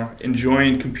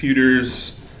 enjoying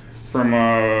computers from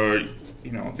a,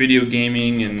 video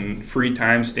gaming and free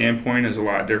time standpoint is a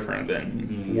lot different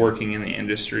than working in the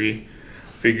industry.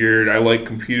 Figured I like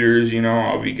computers,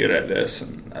 I'll be good at this,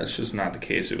 and that's just not the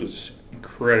case. It was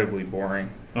incredibly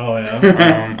boring. Oh,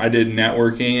 yeah? I did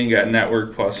networking and got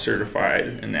Network Plus certified,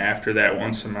 and after that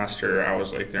one semester, I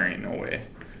was like, there ain't no way.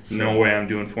 No way I'm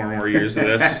doing 4 more years of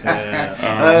this.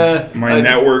 My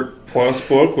Network Plus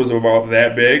book was about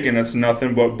that big, and it's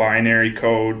nothing but binary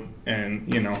code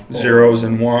and, zeros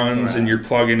and ones, and you're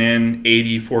plugging in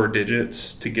 84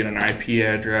 digits to get an IP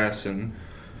address and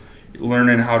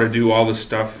learning how to do all the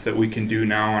stuff that we can do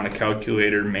now on a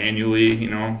calculator manually.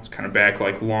 It's kind of back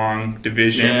like long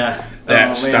division,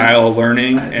 that style of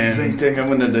learning. And same thing. I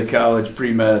went into college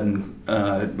pre-med and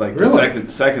the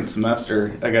second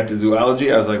semester I got to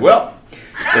zoology. I was like, well,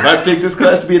 if I take this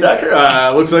class to be a doctor,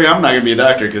 looks like I'm not going to be a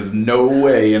doctor because no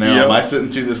way, am I sitting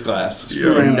through this class?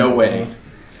 No way.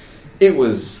 It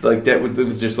was like that. It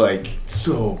was just like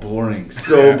so boring,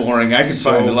 boring. I could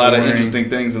find a lot of interesting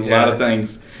things and a lot of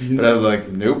things, but I was like,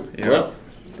 nope. Well,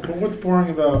 what's boring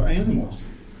about animals?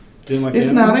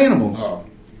 It's not animals. Oh.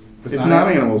 It's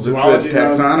not animals. It's the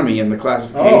taxonomy and the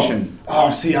classification.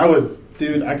 Oh, see, I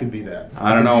could be that.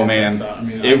 I don't know, man.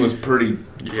 It was pretty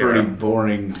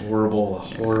boring,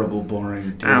 horrible,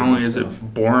 boring. Not only is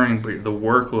it boring, but the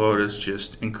workload is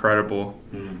just incredible.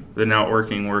 The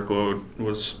networking workload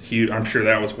was huge. I'm sure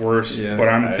that was worse. Yeah, but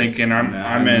I'm thinking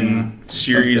I'm in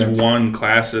Series 1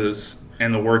 classes,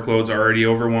 and the workload's already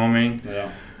overwhelming.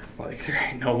 Yeah. Like, there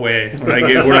ain't no way. When I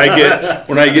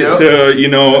get to a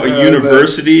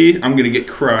university, I'm gonna get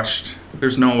crushed.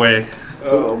 There's no way.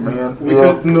 Oh man, I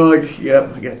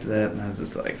got to that, and I was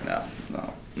just like, no.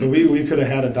 So we could have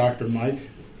had a Dr. Mike,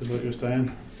 is what you're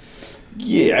saying?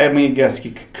 Yeah, I mean, I guess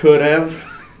you could have.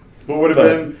 What would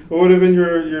have been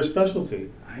your specialty?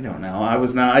 I don't know.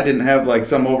 I didn't have like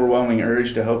some overwhelming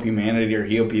urge to help humanity or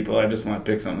heal people. I just want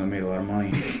to pick something that made a lot of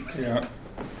money. Yeah.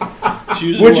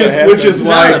 Which is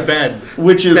why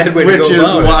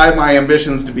my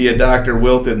ambitions to be a doctor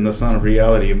wilted in the sun of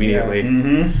reality immediately.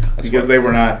 Yeah. Because they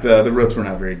were not the roots were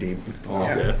not very deep.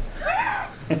 Yeah.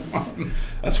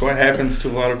 That's what happens to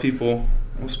a lot of people.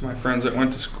 Most of my friends that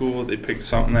went to school, they picked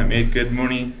something that made good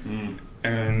money,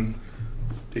 and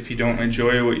if you don't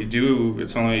enjoy what you do,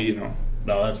 it's only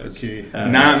No, that's the key.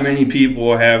 Not many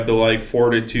people have the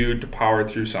fortitude to power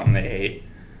through something they hate.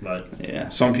 Right. Yeah.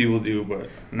 Some people do, but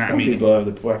not Some many. people have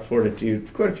the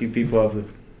fortitude. Quite a few people have the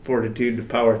fortitude to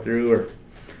power through or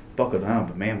buckle down.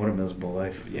 But man, what a miserable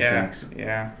life. Yeah. Thanks.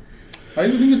 Yeah. I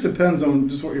think it depends on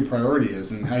just what your priority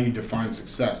is and how you define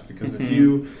success. Because if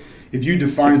you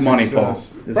define it's success, money, Paul.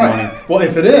 It's right. money. Well,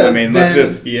 if it is, I mean, let's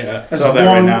just solve that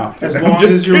right now. As long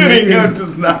as you're making, it's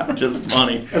not just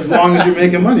money. As long as you're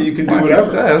making money, you can do whatever.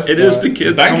 Success, it is the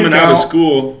kids coming out of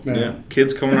school. Yeah.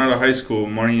 Kids coming out of high school.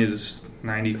 Money is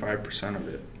 95% of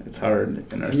it. It's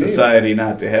hard in our society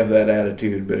not to have that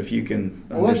attitude, but if you can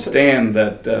understand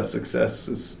that success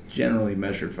is generally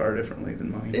measured far differently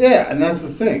than money. Yeah, and that's the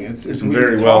thing. It's some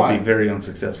very wealthy, very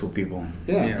unsuccessful people.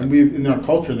 Yeah. And in our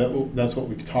culture, that's what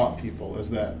we've taught people is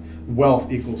that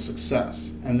wealth equals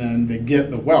success, and then they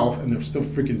get the wealth and they're still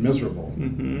freaking miserable.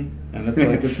 And it's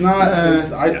like it's not.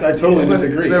 I totally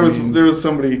disagree. There was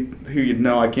somebody who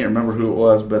I can't remember who it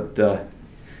was, but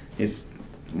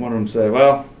one of them said,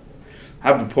 "Well,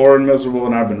 I've been poor and miserable,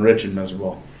 and I've been rich and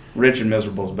miserable. Rich and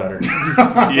miserable is better."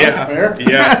 That's fair.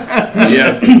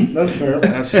 Yeah. That's fair.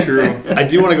 That's true. I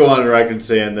do want to go on record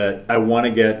saying that I want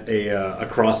to get a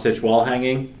cross-stitch wall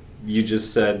hanging. You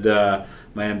just said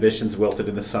my ambitions wilted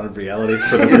in the sun of reality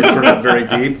for the roots were not very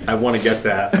deep. I want to get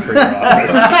that for your office.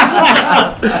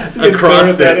 A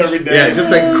cross-stitch. Yeah,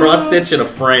 just like a cross-stitch in a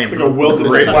frame. It's like a wilted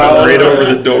flower. Right over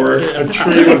the door. A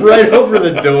tree with, right over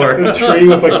the door. A tree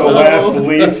with like the last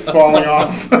leaf falling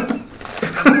off.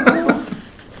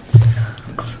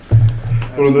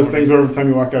 One of those things where every time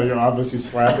you walk out of your office, you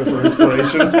slap it for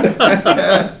inspiration.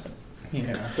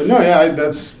 Yeah. But no,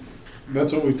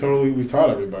 that's what we taught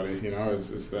everybody.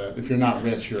 Is that if you're not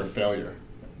rich, you're a failure.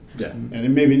 Yeah. And it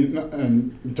maybe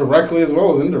directly as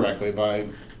well as indirectly by,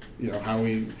 how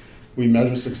we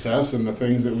measure success and the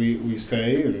things that we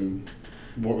say and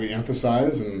what we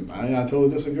emphasize. And I totally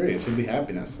disagree. It should be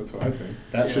happiness. That's what I think.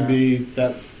 That should be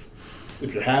that.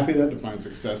 If you're happy, that defines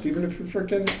success. Even if you're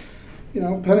freaking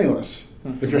penniless.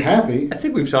 If you're happy. I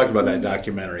think we've talked about that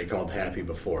documentary called Happy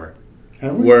before.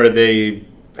 Have we? Where they've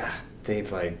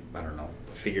like, I don't know,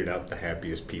 figured out the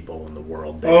happiest people in the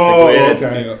world, basically. Oh,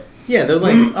 okay. Yeah, they're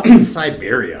like up in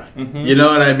Siberia. Mm-hmm. You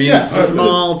know what I mean? Yeah,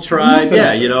 small tribe.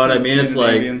 Yeah, you know what I mean? It's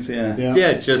like,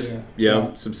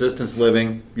 subsistence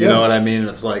living. You know what I mean? And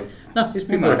it's like, no, these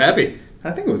people are happy. I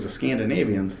think it was the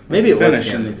Scandinavians. Maybe it was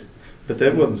Scandinavians. But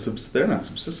that wasn't. They're not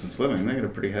subsistence living. They got a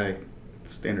pretty high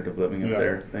standard of living up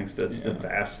there, thanks to the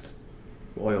vast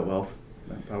oil wealth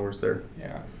that powers there.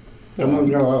 Yeah, Finland's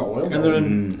got a lot of oil. And they're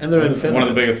in Finland. One of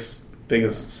the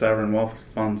biggest sovereign wealth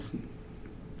funds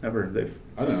ever.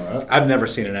 I don't know that. I've never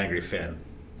seen an angry Finn.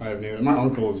 I haven't either. My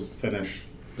uncle is Finnish.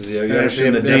 Finnish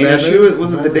and the Danish.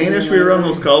 Was it the Danish we were on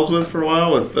those calls with for a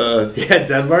while? With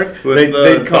Denmark.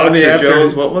 They'd call me after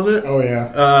Joe's. What was it? Oh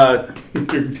yeah.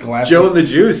 Joe and the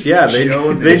Juice. Yeah, they'd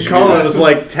call it as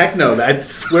like techno. I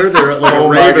swear they're like a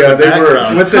rave in the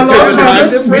background. With the time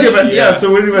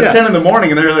so we'd be about 10 in the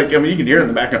morning, and they were like, I mean, you can hear it in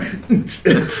the background.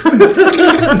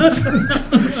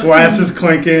 Glasses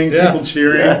clinking, people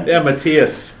cheering. Yeah,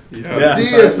 Matthias.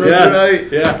 Matthias, that's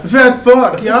right. Yeah. Fat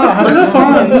fuck, yeah, having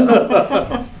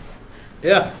fun.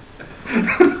 Yeah.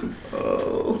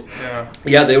 Oh.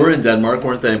 Yeah, they were in Denmark,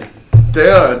 weren't they?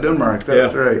 Yeah, Denmark.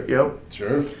 That's right. Yep.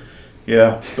 Sure.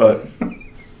 Yeah, but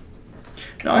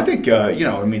no, I think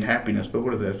happiness. But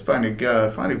what is that? It's finding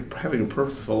having a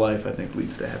purposeful life. I think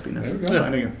leads to happiness.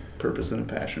 Finding a purpose and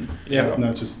a passion. Yeah,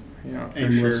 not just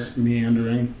aimless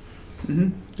meandering.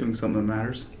 Mm-hmm. Doing something that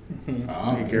matters.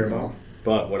 Mm-hmm. You care about.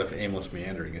 But what if aimless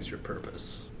meandering is your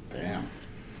purpose? Damn,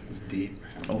 it's deep.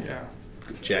 Oh yeah.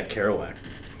 Jack Kerouac.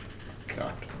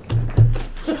 God.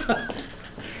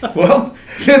 Well,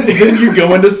 then you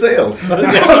go into sales.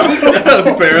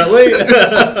 Apparently.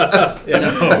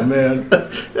 Oh man.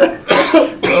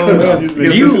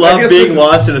 Do you love being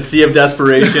lost in a sea of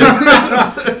desperation?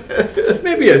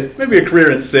 maybe a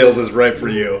career in sales is right for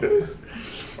you.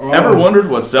 Ever wondered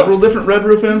what several different red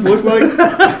roof ends look like?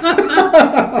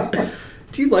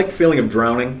 Do you like the feeling of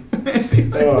drowning?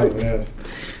 Oh man.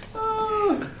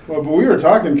 Well, but we were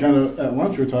talking kind of at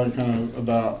lunch. We were talking kind of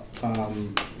about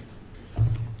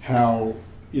how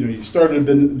you started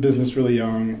a business really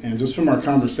young, and just from our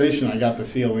conversation, I got the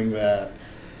feeling that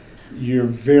you're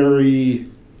very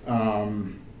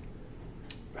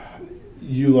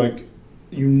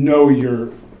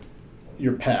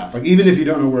your path. Like even if you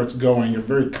don't know where it's going, you're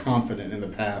very confident in the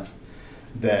path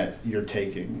that you're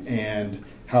taking, and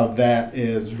how that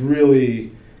is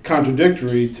really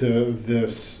contradictory to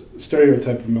this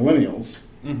stereotype of millennials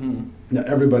that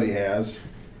everybody has.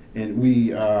 And we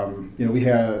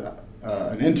had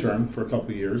an intern for a couple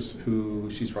of years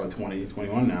she's probably 20,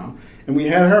 21 now. And we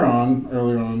had her on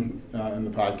earlier on in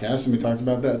the podcast, and we talked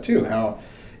about that too. How,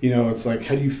 it's like,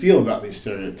 how do you feel about these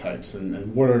stereotypes,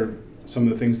 and what are some of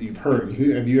the things that you've heard?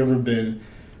 Have you ever been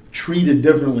treated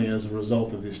differently as a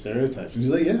result of these stereotypes? And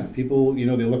she's like, yeah, people, they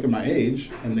look at my age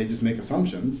and they just make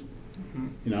assumptions,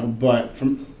 but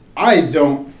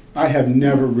I have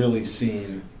never really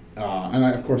seen,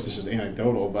 of course this is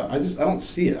anecdotal, but I don't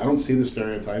see it. I don't see the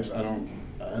stereotypes. I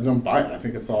don't buy it. I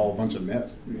think it's all a bunch of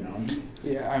myths,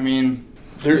 Yeah, I mean,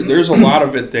 there's a lot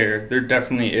of it there. There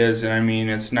definitely is, and I mean,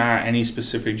 it's not any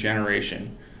specific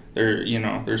generation.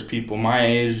 There's people my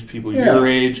age, people your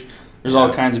age. There's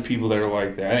all kinds of people that are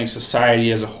like that. I think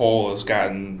society as a whole has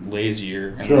gotten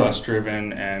lazier and less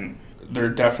driven, and there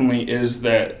definitely is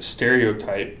that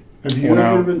stereotype. Have you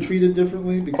ever been treated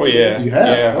differently? Oh, yeah. You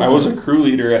have? Yeah. Okay. I was a crew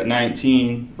leader at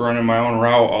 19, running my own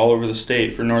route all over the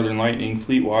state for Northern Lightning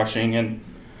fleet washing, and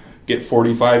get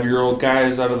 45-year-old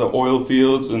guys out of the oil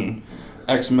fields and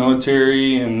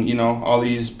ex-military and, all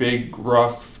these big,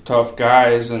 rough, tough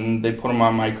guys, and they put them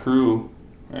on my crew.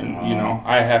 And,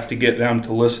 I have to get them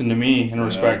to listen to me and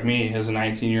respect me as a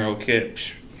 19-year-old kid.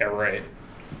 Psh, yeah, right.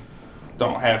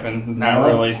 Don't happen. Not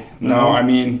really. No, I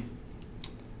mean,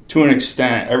 to an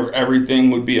extent,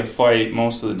 everything would be a fight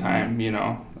most of the time,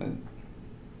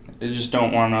 They just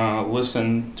don't want to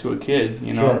listen to a kid,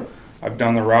 Sure. I've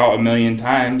done the route a million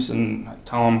times and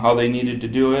tell them how they needed to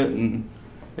do it, and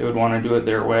they would want to do it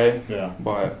their way. Yeah.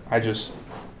 But I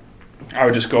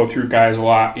would just go through guys a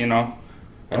lot,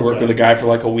 I'd work with a guy for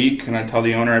like a week, and I'd tell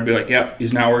the owner, I'd be like, yep,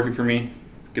 he's not working for me.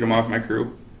 Get him off my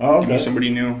crew. Oh, okay. Give me somebody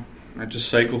new. I'd just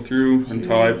cycle through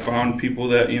until I found people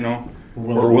that,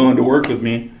 were willing to work with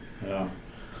me. Yeah.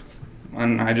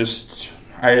 And I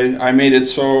made it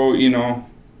so,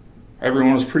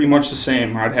 everyone was pretty much the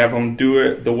same. I'd have them do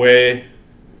it the way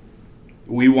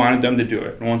we wanted them to do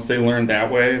it. And once they learned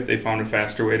that way, if they found a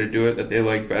faster way to do it that they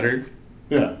liked better,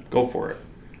 go for it.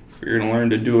 If you're going to learn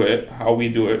to do it how we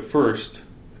do it first,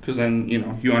 because then,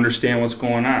 you understand what's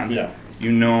going on. Yeah.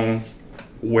 You know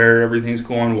where everything's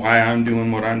going, why I'm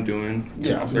doing what I'm doing.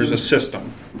 There's a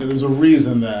system. There's a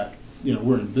reason that,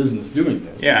 we're in business doing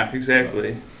this. Yeah,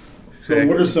 exactly. So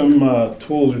what are some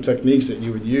tools or techniques that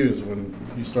you would use when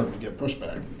you started to get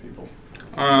pushback from people?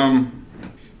 I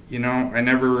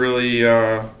never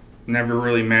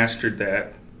really mastered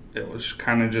that. It was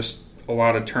kind of just a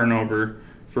lot of turnover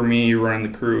for me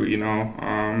running the crew,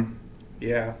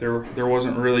 there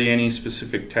wasn't really any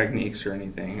specific techniques or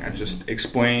anything. I just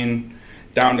explained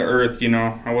down to earth,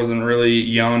 I wasn't really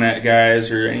yelling at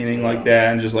guys or anything like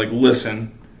that, and just like,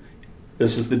 listen,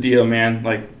 this is the deal, man.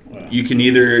 Like, you can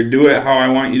either do it how I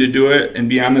want you to do it and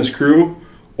be on this crew,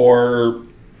 or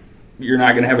you're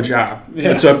not going to have a job.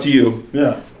 Yeah. It's up to you.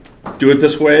 Yeah. Do it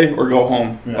this way or go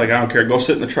home. Yeah. Like, I don't care. Go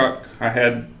sit in the truck. I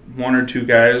had 1 or 2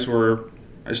 guys where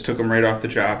I just took them right off the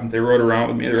job. They rode around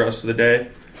with me the rest of the day.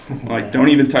 Like, don't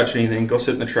even touch anything. Go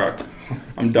sit in the truck.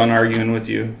 I'm done arguing with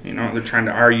you. They're trying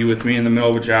to argue with me in the middle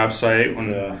of a job site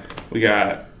when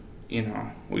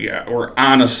we're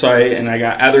on a site and I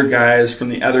got other guys from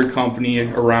the other company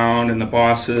around and the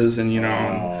bosses and,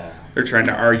 they're trying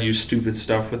to argue stupid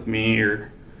stuff with me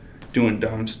or doing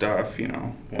dumb stuff,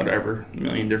 whatever, a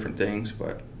million different things.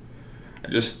 But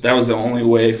that was the only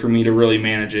way for me to really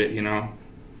manage it,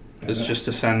 is just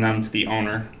to send them to the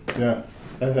owner. Yeah,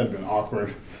 that had been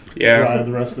awkward. Yeah. Drive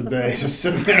the rest of the day, just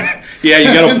sitting there. Yeah, you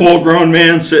got a full-grown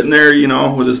man sitting there,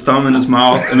 with his thumb in his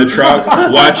mouth in the truck,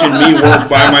 watching me work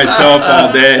by myself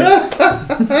all day.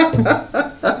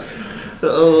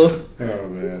 Oh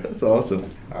man, that's awesome.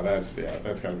 Oh, that's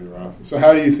gotta be rough. So,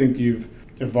 how do you think you've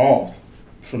evolved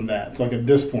from that? Like at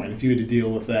this point, if you had to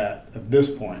deal with that at this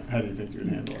point, how do you think you would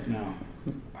handle it now?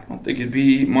 I don't think it'd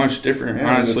be much different,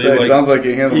 honestly. Sounds like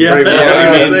you handled it pretty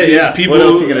well. People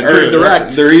are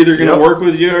direct. They're either going to work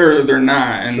with you or they're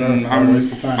not. And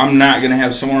I'm not going to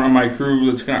have someone on my crew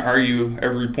that's going to argue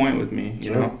every point with me,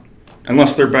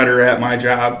 unless they're better at my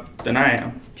job than I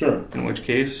am. Sure. In which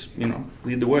case,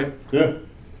 lead the way. Yeah.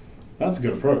 That's a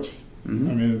good approach. Mm-hmm.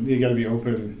 I mean, you got to be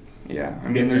open. Yeah. I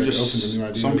mean, there's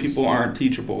just some people aren't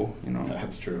teachable,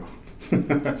 That's true.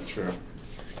 That's true.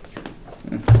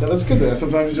 Yeah, that's good though.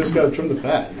 Sometimes you just got to trim the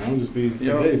fat, just be,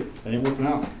 hey, it ain't working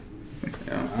out.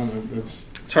 Yeah. It's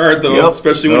hard though,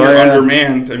 especially when you're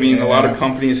undermanned. I mean, a lot of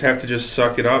companies have to just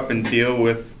suck it up and deal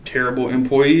with terrible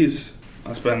employees.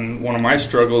 That's been one of my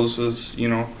struggles is,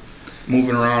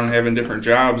 moving around and having different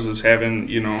jobs is having,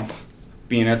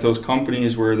 being at those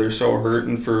companies where they're so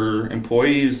hurting for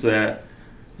employees that,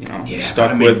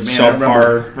 stuck with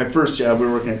subpar. My first job, we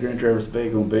were working at Grand Traverse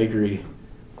Bagel and Bakery.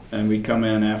 And we'd come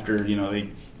in after, they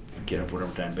get up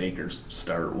whatever time bakers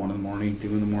start, 1 in the morning, 2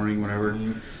 in the morning, whatever.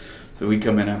 Mm-hmm. So we'd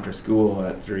come in after school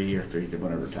at 3 or 3,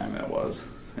 whatever time that was.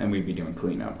 And we'd be doing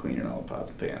cleaning all the pots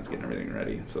and pans, getting everything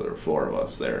ready. So there were 4 of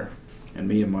us there. And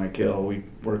me and Mike Hill, we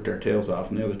worked our tails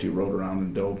off, and the other 2 rode around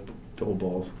in dough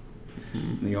balls. Mm-hmm.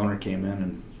 And the owner came in,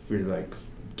 and we were like,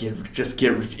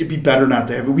 it'd be better not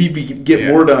to have it. We'd get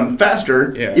more done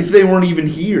faster if they weren't even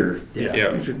here.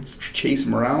 Yeah. We should chase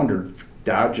them around or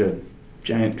dodge a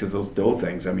giant, because those dough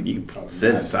things, I mean, you can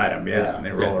sit inside them, and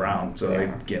they roll around. So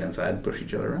they get inside and push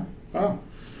each other around. Oh,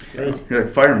 great. You're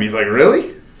like, fire me. He's like,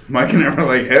 really? Mike and I were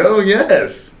like, hell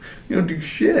yes. You don't do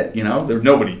shit, There's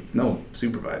no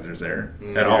supervisors there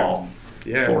at all.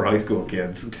 Yeah. 4 high school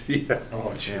kids. Yeah.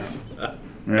 Oh, jeez.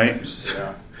 Right?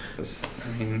 Yeah.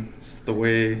 It's the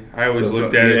way I always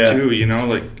looked at it, too,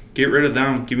 like, get rid of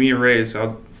them. Give me a raise.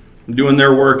 I'm doing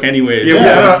their work anyways.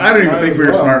 Yeah, I don't even think we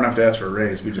were smart enough to ask for a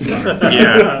raise. We just wanted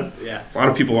yeah. A lot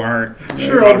of people aren't.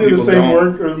 Sure, I'll do the same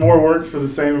work or more work for the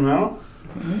same amount.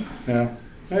 Mm-hmm. Yeah.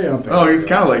 It's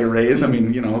kind of like a raise. I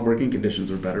mean, working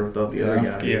conditions were better without the other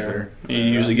guy. There. You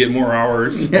usually get more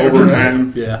hours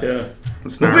overtime. Yeah.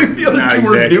 It's not, the other not 2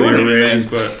 exactly doing a raise,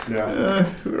 but we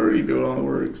were already doing all the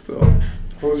work. So,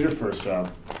 what was your first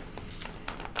job?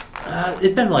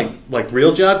 It's been like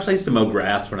real jobs. I used to mow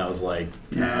grass when I was like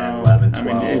 10, 11, 12.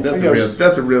 I mean,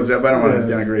 that's a real job. I don't want to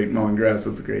denigrate mowing grass.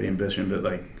 That's a great ambition, but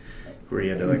where you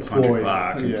had to punch a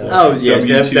clock.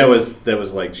 That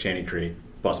was like Shanty Creek,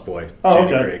 busboy.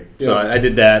 Shanty Creek. So I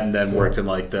did that, and then worked in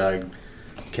the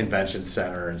convention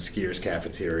center and skiers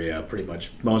cafeteria pretty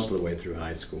much most of the way through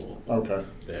high school. Okay.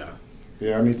 Yeah.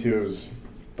 Yeah, me too. It was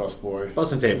busboy.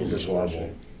 Bussing tables was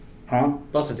horrible. Huh?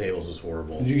 Bussing tables was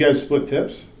horrible. Did you guys split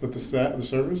tips with the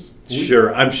service?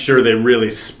 Sure. I'm sure they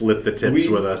really split the tips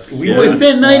with us. We went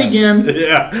thin night again.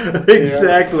 Yeah.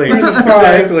 Exactly.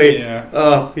 Exactly. Yeah.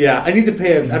 Oh, yeah. I need to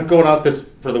pay I'm going out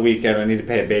for the weekend. I need to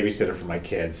pay a babysitter for my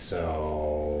kids.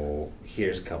 So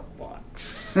here's a couple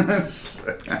bucks.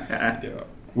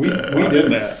 We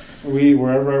did that.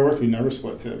 Wherever I worked, we never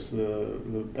split tips. The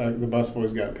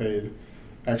busboys got paid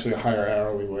actually a higher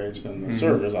hourly wage than the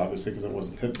servers, obviously, because it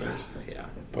wasn't tip based. Yeah.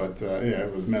 But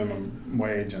it was minimum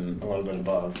wage and a little bit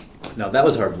above. No, that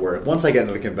was hard work. Once I got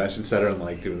into the convention center and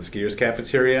like doing the skiers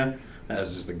cafeteria, that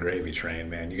was just the gravy train,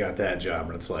 man. You got that job,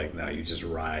 and it's like, no, you just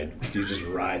ride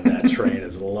that train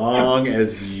as long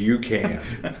as you can.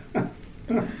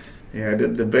 Yeah, I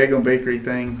did the bagel bakery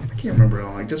thing. I can't remember how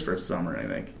long, just for a summer, I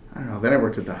think. I don't know. Then I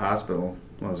worked at the hospital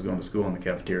when I was going to school in the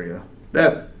cafeteria.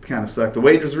 That kind of sucked. The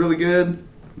wage was really good,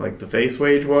 like the face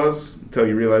wage was, until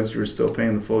you realized you were still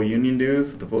paying the full union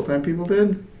dues that the full-time people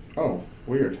did. Oh,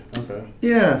 weird. Okay.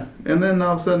 Yeah, and then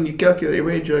all of a sudden you calculate your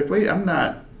wage, you're like, wait, I'm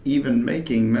not even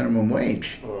making minimum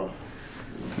wage. Ugh.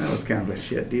 That was kind of a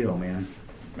shit deal, man.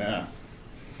 Yeah.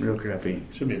 Real crappy.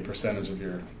 Should be a percentage of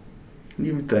your...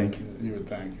 You would think. You would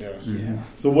think, yeah. Yeah.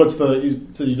 So you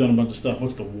said you've done a bunch of stuff.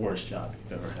 What's the worst job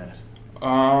you've ever had?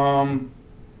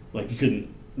 Like you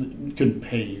couldn't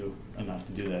pay you enough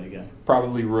to do that again.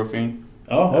 Probably roofing.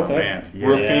 Oh, okay. Man. Yeah.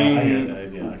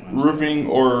 Roofing, roofing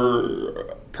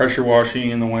or pressure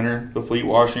washing in the winter, the fleet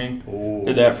washing. Ooh.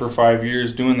 Did that for 5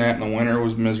 years. Doing that in the winter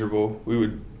was miserable. We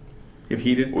would... You have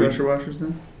heated pressure washers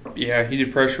then? Yeah,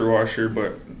 heated pressure washer,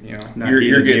 but Not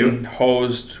you're getting you.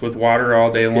 hosed with water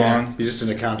all day long. Yeah, you're just in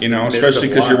a constant especially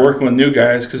because because you're working with new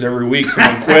guys. Because every week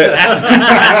someone quits,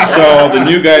 so the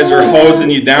new guys are hosing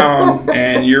you down,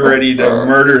 and you're ready to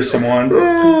murder someone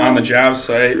on the job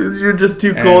site. You're just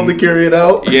too cold to carry it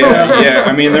out. Yeah.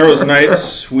 I mean, there was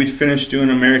nights we'd finish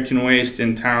doing American Waste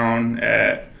in town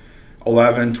at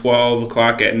 11, 12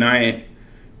 o'clock at night,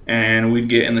 and we'd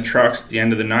get in the trucks at the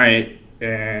end of the night.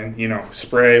 And,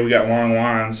 spray. We got long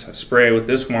wands. Spray with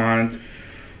this wand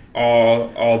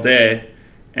all day.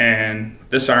 And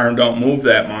this arm don't move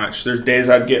that much. There's days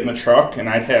I'd get in the truck and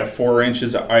I'd have 4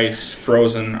 inches of ice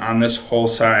frozen on this whole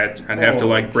side. I'd have to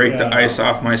break the ice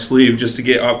off my sleeve just to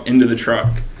get up into the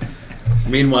truck.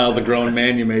 Meanwhile, the grown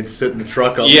man you made sit in the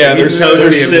truck all day. Yeah, they're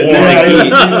sitting there.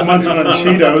 He's munching on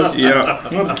Cheetos.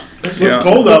 Yeah. It's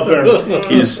cold out there.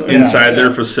 He's inside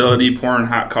their facility pouring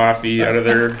hot coffee out of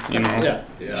their,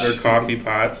 their coffee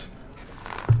pots.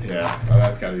 Yeah,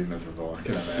 that's got to be miserable. I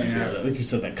can imagine. Like you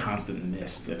said, that constant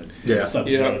mist and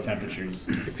such low temperatures.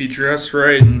 If you dress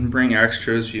right and bring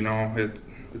extras,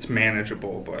 it's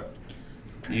manageable, but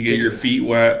you get your feet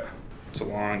wet, it's a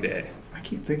long day. I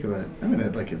can't think of it. I mean, I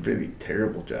had a really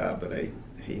terrible job that I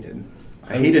hated.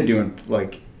 I hated doing,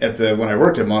 when I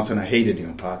worked at Munson, I hated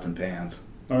doing pots and pans.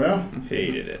 Oh, yeah?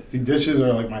 Hated it. See, dishes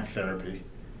are my therapy.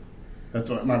 That's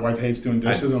what my wife hates doing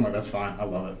dishes. I'm like, that's fine. I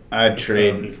love it. I'd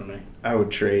trade. Therapy for me. I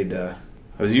would trade. I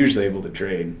was usually able to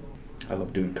trade. I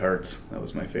love doing carts. That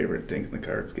was my favorite. Taking the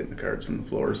carts, getting the carts from the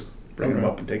floors, bringing them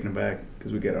up and taking them back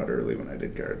because we get out early when I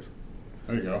did carts.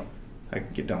 There you go. I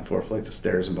could get down 4 flights of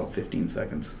stairs in about 15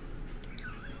 seconds.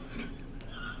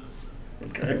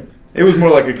 Okay. It was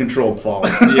more like a controlled fall.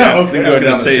 Yeah, okay. Than going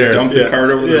down the stairs. Dump the cart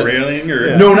over the railing,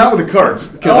 or no, not with the carts,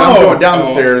 because I'm going down the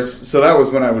stairs. So that was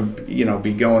when I would,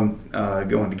 be going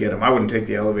to get them. I wouldn't take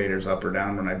the elevators up or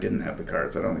down when I didn't have the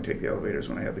carts. I'd only take the elevators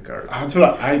when I had the carts. That's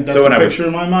what that's a picture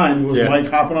in my mind was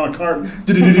Mike hopping on a cart.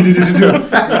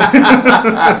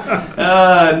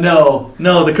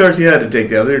 No, the carts you had to take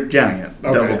they're giant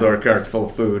double door carts full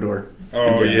of food or.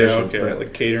 Dishes, but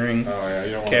like catering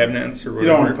cabinets or whatever. You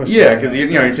don't want to push because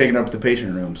you're taking up the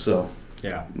patient room, so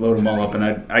load them all up, and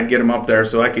I'd get them up there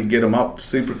so I could get them up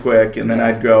super quick, and then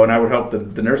I'd go and I would help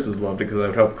the nurses loved it because I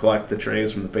would help collect the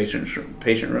trays from the patient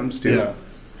rooms too,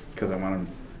 because I want them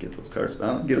to get those carts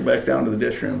down, get it back down to the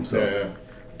dish room. So,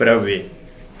 but I would be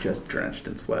just drenched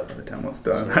in sweat by the time I was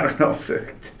done. I don't know if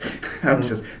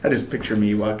I just picture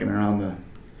me walking around the.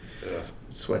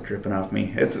 Sweat dripping off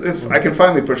me. It's. I can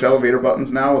finally push elevator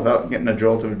buttons now without getting a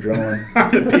jolt of adrenaline.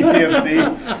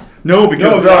 PTSD. No,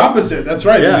 because it's the opposite. That's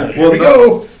right. Yeah. Here we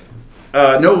go.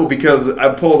 No, because I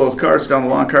pull those carts down the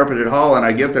long carpeted hall, and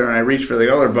I get there and I reach for the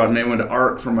elevator button, and it went to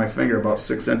arc from my finger about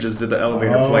 6 inches to the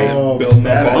elevator plate. Oh,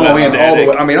 man,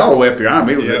 all the way up your arm.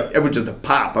 It was just a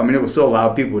pop. I mean, it was so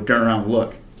loud, people would turn around and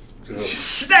look.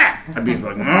 Snap! I'd be just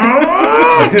like,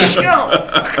 I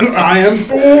am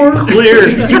for clear.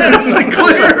 Yes,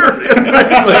 clear.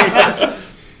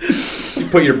 You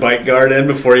put your bite guard in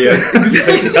before you.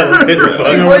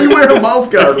 Why you wear a mouth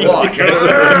guard? Watch. I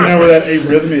don't know where that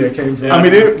arrhythmia came from. I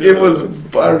mean, it was,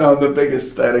 I don't know, the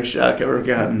biggest static shock I've ever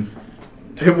gotten.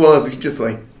 It was just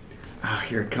like,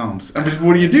 here it comes. I mean,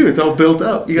 what do? It's all built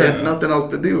up. You got nothing else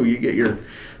to do. You get your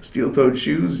steel-toed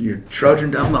shoes, and you're trudging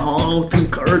down the hall, 2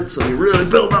 carts, so you're really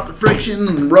building up the friction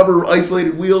and rubber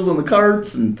isolated wheels on the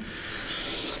carts, and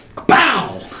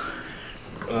bow!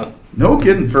 No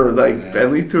kidding. For like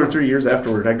at least 2 or 3 years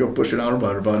afterward, I'd go push an auto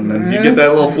butter button, and you get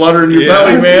that little flutter in your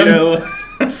belly, man.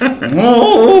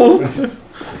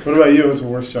 What about you? What's the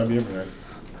worst job you ever had?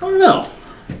 I don't know.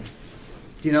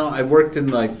 I worked in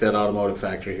like that automotive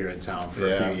factory here in town for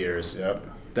a few years. Yep.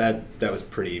 That was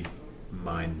pretty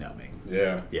mind-numbing.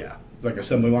 Yeah. Yeah. It's like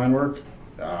assembly line work?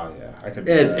 Oh, yeah. I could.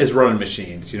 It's running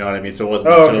machines, you know what I mean? So it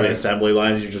wasn't necessarily assembly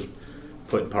lines. You're just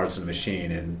putting parts in the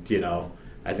machine. And,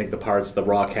 I think the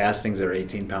raw castings are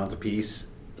 18 pounds a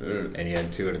piece. And you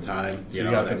had 2 at a time. You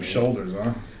got them shoulders,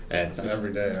 huh? And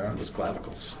every day, huh? It was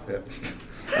clavicles. Yep.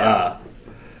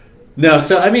 No,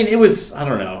 so, I mean, it was, I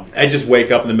don't know. I'd just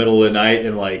wake up in the middle of the night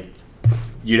and, like,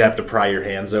 you'd have to pry your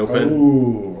hands open.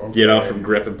 Ooh, okay. From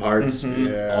gripping parts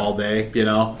all day,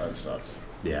 That sucks.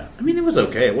 Yeah. I mean, it was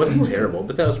okay. It wasn't terrible,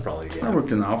 but that was probably, I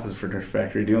worked in the office for a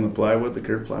factory doing the plywood, the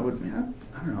curved plywood. Man,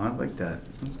 I don't know. I like that.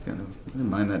 I didn't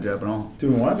mind that job at all.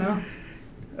 Doing what now?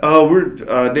 We're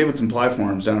Davidson Ply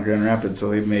Forms down in Grand Rapids, so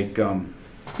they make,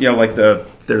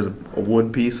 there's a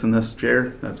wood piece in this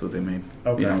chair. That's what they made.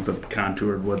 Okay. It's a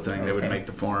contoured wood thing. They would make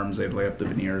the forms. They'd lay up the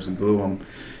veneers and glue them,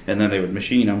 and then they would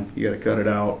machine them. You got to cut it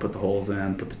out, put the holes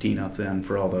in, put the T-nuts in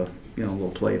for all the little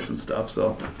plates and stuff.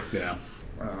 So yeah.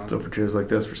 So for chairs like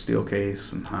this, for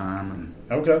Steelcase and Hahn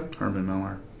and Herman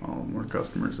Miller, all of them were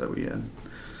customers that we had.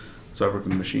 So I worked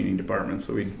in the machining department,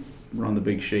 so we'd run the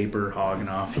big shaper, hogging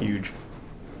off huge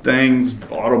things,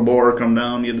 auto bore come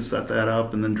down, you had to set that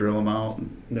up and then drill them out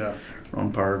and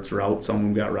run parts, route. Some of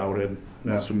them got routed,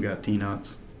 most of them got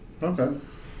T-nuts. Okay.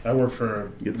 I worked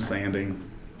for... Get sanding.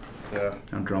 Yeah.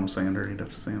 On drum sander, you'd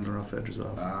have to sand the rough edges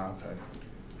off.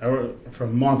 Okay. For a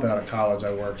month out of college,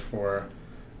 I worked for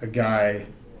a guy.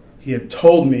 He had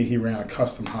told me he ran a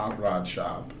custom hot rod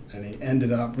shop, and he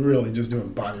ended up really just doing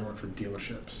body work for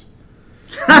dealerships.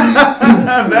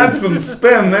 That's some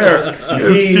spin there.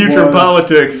 His future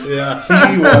politics. Yeah.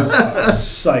 He was a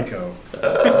psycho,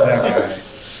 that guy.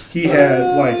 He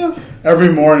had, every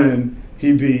morning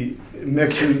he'd be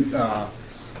mixing,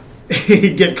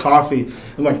 he'd get coffee,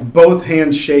 and, both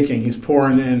hands shaking. He's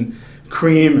pouring in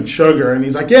cream and sugar, and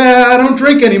he's like, yeah, I don't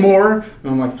drink anymore.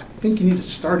 And I'm like, I think you need to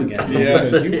start again.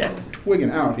 Because you are twigging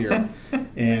out here.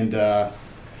 And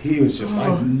he was just,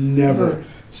 I've never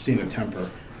seen a temper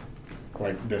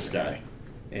like this guy.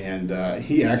 And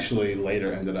he actually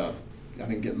later ended up, I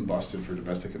think, getting busted for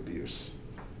domestic abuse.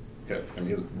 I mean,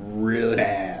 he was really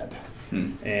bad.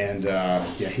 And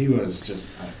he was just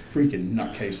a freaking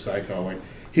nutcase psycho.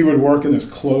 He would work in this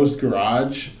closed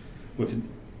garage with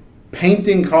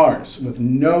painting cars with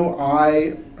no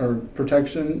eye or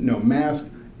protection, no mask,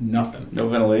 nothing. No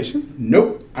ventilation?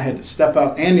 Nope. I had to step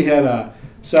out, and he had a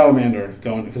salamander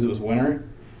going because it was winter,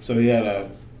 so he had a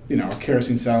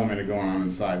kerosene salamander going on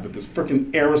inside, but this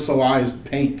freaking aerosolized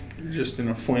paint. Just in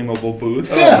a flammable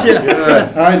booth.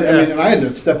 Yeah. I had to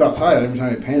step outside every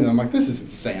time I painted. I'm like, this is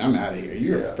insane. I'm out of here.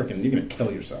 You're gonna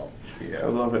kill yourself. Yeah, I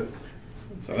love it.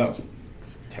 So that was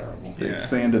terrible. They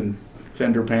sanded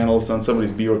fender panels on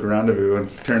somebody's Buick Rendezvous and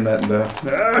turned that into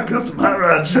custom hot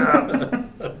rod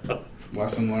shop.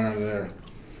 Lesson learned there.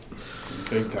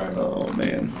 Big time. Oh,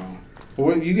 man.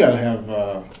 Well, you got to have...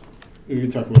 we can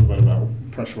talk a little bit about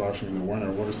pressure washing in the winter.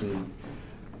 What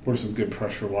are some good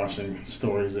pressure washing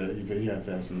stories that you have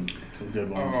to have some good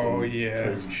ones?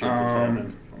 Crazy shit that's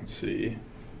happening. Let's see.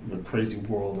 The crazy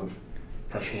world of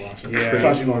pressure washing. Yeah.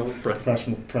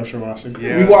 Professional pressure washing.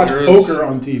 Yeah, we watch poker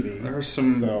on TV. There are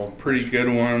some pretty good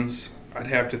ones. I'd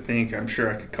have to think. I'm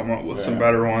sure I could come up with some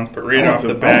better ones, but right off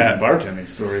the bat, bartending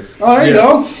stories. Oh, there you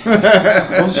go.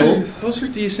 Those are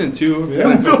decent too. I've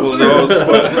had a couple of those,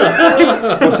 but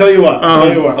I'll tell you what.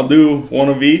 I'll do one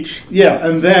of each. Yeah,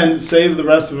 and then save the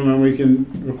rest of them, and we can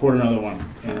record another one.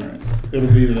 All right.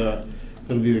 It'll be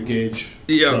the Gage.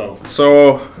 Yeah.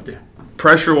 So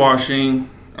pressure washing.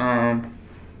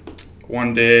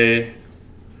 One day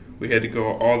we had to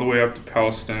go all the way up to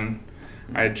Pellston.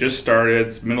 I had just started,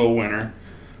 it's middle of winter.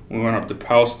 We went up to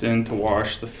Pellston to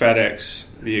wash the FedEx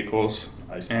vehicles.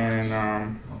 And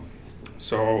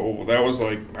so that was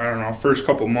first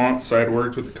couple months I had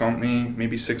worked with the company,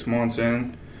 maybe 6 months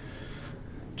in.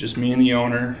 Just me and the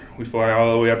owner. We fly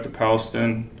all the way up to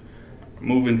Pellston,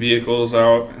 moving vehicles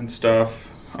out and stuff.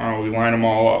 We line them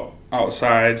all up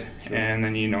outside, and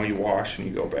then you wash and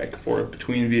you go back and forth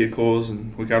between vehicles,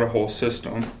 and we got a whole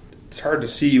system. It's hard to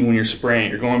see when you're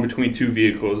spraying. You're going between two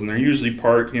vehicles, and they're usually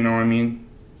parked,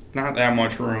 not that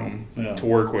much room to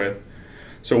work with.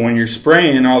 So when you're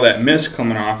spraying all that mist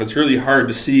coming off, it's really hard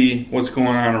to see what's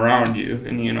going on around you.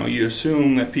 And, you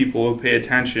assume that people will pay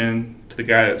attention to the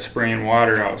guy that's spraying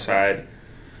water outside,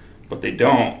 but they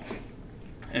don't.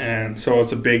 And so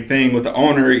it's a big thing with the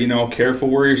owner, careful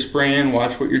where you're spraying,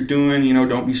 watch what you're doing,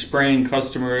 don't be spraying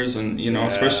customers and,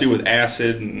 especially with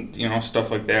acid and,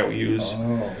 stuff like that we use.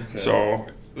 Oh, okay. So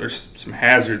there's some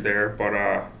hazard there.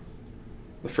 But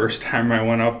the first time I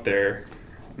went up there,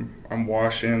 I'm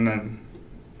washing and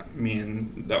me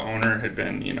and the owner had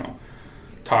been,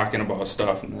 talking about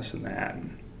stuff and this and that.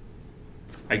 And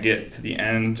I get to the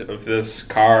end of this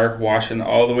car, washing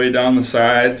all the way down the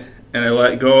side, and I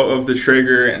let go of the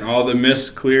trigger and all the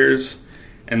mist clears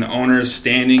and the owner's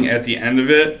standing at the end of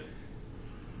it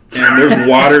and there's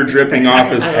water dripping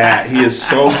off his hat. He is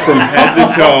soaked from head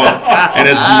to toe and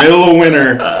it's middle of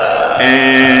winter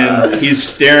and he's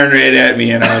staring right at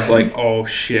me and I was like, oh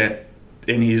shit.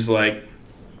 And he's like,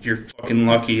 you're fucking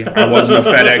lucky I wasn't a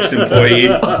FedEx employee.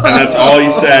 And that's all he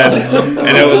said.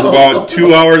 And it was about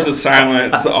 2 hours of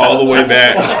silence all the way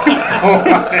back.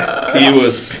 He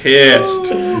was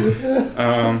pissed.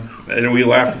 And we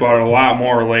laughed about it a lot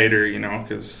more later,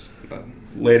 because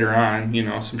later on,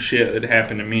 some shit that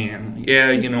happened to me. And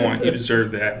yeah, you know what? You deserve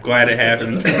that. Glad it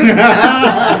happened.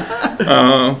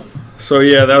 So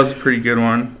yeah, that was a pretty good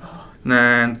one. And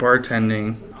then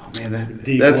bartending. Man,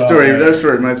 that story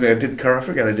reminds me. I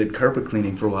forgot I did carpet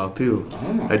cleaning for a while too.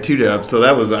 Oh. I had 2 jobs, so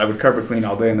I would carpet clean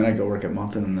all day, and then I'd go work at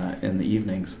Munson in the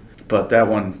evenings. But that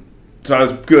one, so I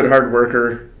was a good hard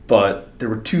worker, but there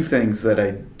were 2 things that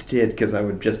I did because I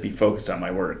would just be focused on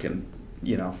my work, and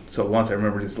so once I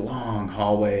remember this long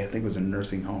hallway, I think it was a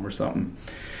nursing home or something,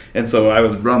 and so I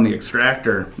was run the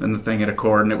extractor, and the thing had a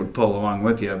cord, and it would pull along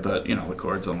with you, but the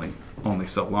cord's only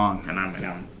so long, and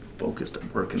I'm focused on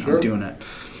working on doing it.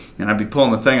 And I'd be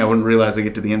pulling the thing. I wouldn't realize I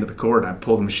get to the end of the cord. And I'd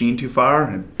pull the machine too far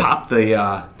and it'd pop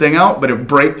the thing out, but it would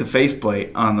break the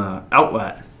faceplate on the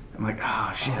outlet. I'm like,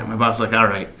 oh, shit. My boss is like, all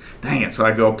right, dang it. So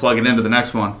I go plug it into the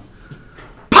next one.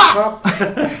 Pop!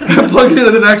 I plug it into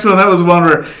the next one. That was the one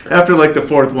where after like the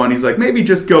 4th one, he's like, maybe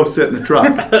just go sit in the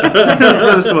truck for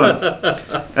this one.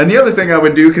 And the other thing I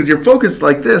would do, because you're focused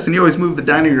like this and you always move the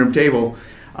dining room table,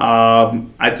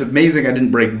 it's amazing I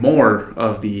didn't break more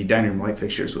of the dining room light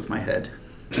fixtures with my head.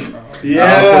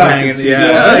 Yeah,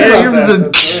 it was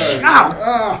a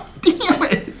ow, damn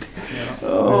it.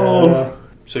 Oh,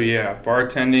 so yeah,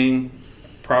 bartending,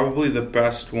 probably the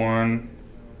best one,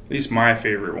 at least my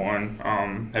favorite one.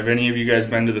 Have any of you guys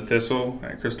been to the Thistle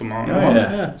at Crystal Mountain? Oh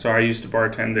yeah. So I used to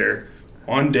bartend there.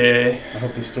 One day, I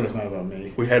hope this story's not about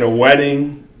me. We had a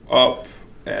wedding up,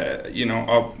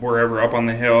 up wherever up on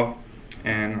the hill.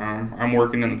 And I'm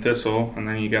working in the Thistle, and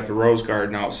then you got the Rose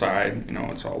Garden outside.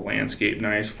 It's all landscaped,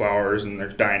 nice flowers, and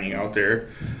there's dining out there.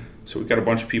 So we got a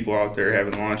bunch of people out there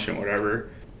having lunch and whatever.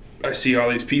 I see all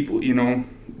these people, a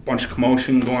bunch of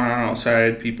commotion going on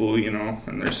outside. People,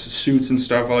 and there's suits and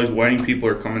stuff. All these wedding people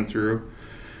are coming through.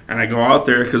 And I go out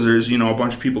there because there's, a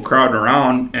bunch of people crowding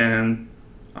around, and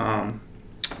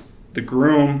the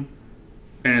groom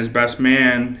and his best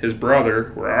man, his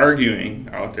brother, were arguing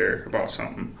out there about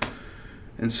something.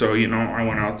 And so, I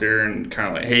went out there and kind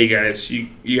of like, hey, guys, you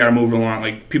got to move along.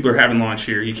 Like, people are having lunch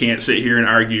here. You can't sit here and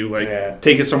argue. Like,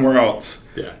 take it somewhere else.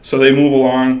 Yeah. So they move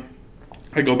along.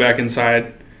 I go back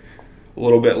inside. A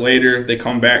little bit later, they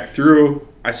come back through.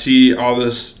 I see all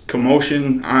this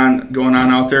commotion going on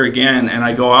out there again. And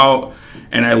I go out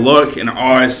and I look, and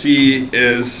all I see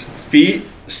is feet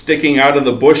sticking out of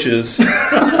the bushes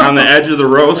on the edge of the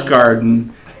rose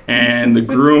garden. And the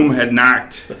groom had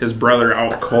knocked his brother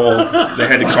out cold. They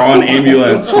had to call an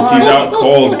ambulance because he's out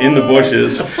cold in the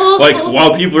bushes, like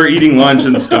while people are eating lunch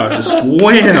and stuff. Just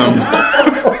wham!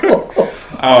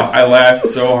 Oh, I laughed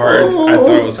so hard. I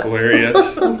thought it was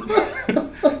hilarious.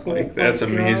 Like, that's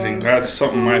amazing. That's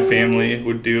something my family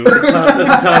would do. That's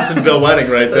a Thompsonville wedding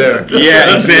right there.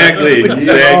 Yeah, exactly.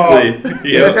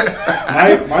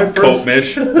 Yeah. My first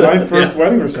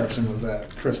wedding reception was at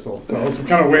Crystal, so I was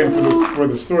kind of waiting for where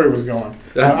the story was going.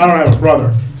 I don't have a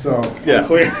brother, so I'm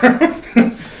clear.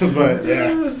 But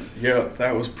yeah,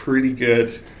 that was pretty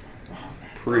good.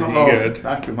 Good.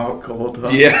 Knocked him out cold. Huh?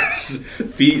 Yes,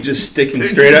 feet just sticking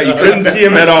straight out. You couldn't see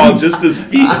him at all, just his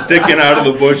feet sticking out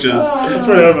of the bushes. That's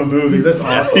right out of a movie. That's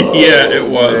awesome. Yeah, it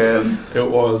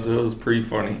was. It was pretty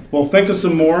funny. Well, think of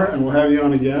some more, and we'll have you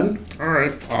on again. All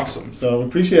right, awesome. So we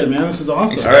appreciate it, man. This is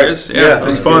awesome. Thanks, guys. Yeah, it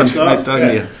was fun. Nice talking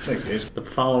to you. Thanks, Gage. The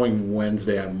following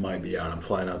Wednesday, I might be out. I'm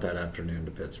flying out that afternoon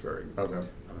to Pittsburgh. Okay.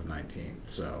 On the 19th,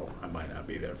 so I might not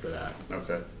be there for that.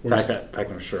 Okay. In fact,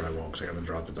 I'm sure I won't because I got to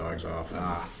drop the dogs off.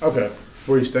 Okay.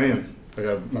 Where are you staying?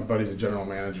 My buddy's a general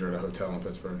manager at a hotel in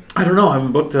Pittsburgh. I don't know. I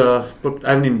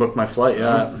haven't even booked my flight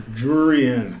yet. Drury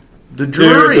Inn. The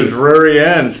Drury. Dude, the Drury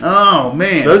Inn. Oh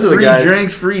man, those are the free guys.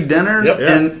 Drinks, free dinners,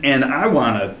 Yep. and I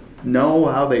want to know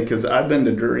how they, because I've been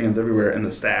to Durians everywhere, and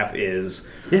the staff is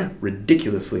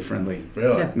ridiculously friendly.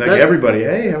 Really? Yeah. Like everybody,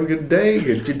 hey, have a good day,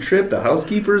 good trip. The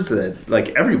housekeepers, like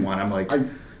everyone. I'm like,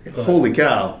 holy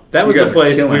cow. That was the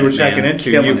place we were checking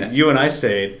into. You and I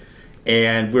stayed.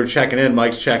 And we were checking in.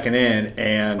 Mike's checking in,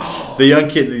 and the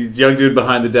young dude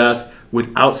behind the desk,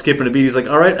 without skipping a beat, he's like,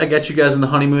 "All right, I got you guys in the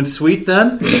honeymoon suite."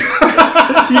 Then he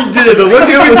did. The look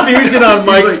of confusion on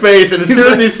Mike's face, and as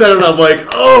soon as he said it, I'm like,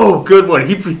 "Oh, good one."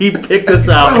 He picked us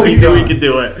out. He knew he could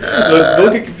do it. The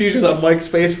look of confusion on Mike's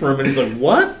face for him, and he's like,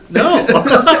 "What? No."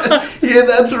 Yeah,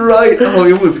 that's right. Oh,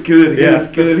 it was good. It was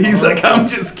good. He's like, "I'm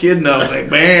just kidding." I was like,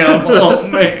 "Man, oh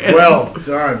man." Well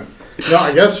done. No,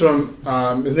 I guess from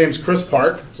his name's Chris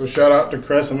Park. So shout out to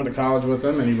Chris. I went to college with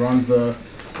him, and he runs the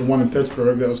one in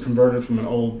Pittsburgh that was converted from an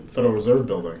old Federal Reserve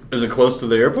building. Is it close to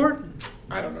the airport?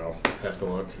 I don't know. I have to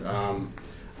look.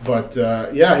 But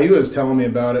he was telling me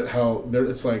about it. How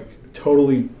it's like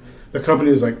totally, the company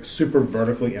is like super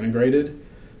vertically integrated.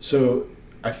 So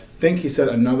I think he said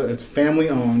it's family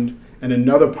owned, and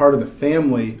another part of the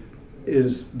family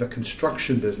is the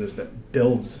construction business that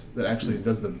actually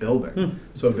does the building.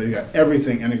 So they got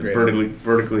everything integrated.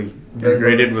 Vertically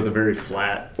integrated with a very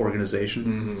flat organization.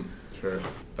 Mm-hmm. Sure.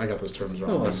 I got those terms wrong.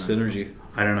 Oh, synergy.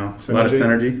 I don't know. A lot of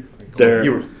synergy.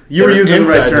 You were using the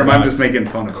right term. I'm just making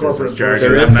fun of corporate jargon.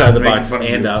 They're inside the box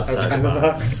and outside the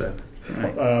box.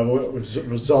 Right.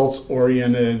 Results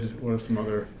oriented. What are some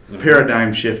other?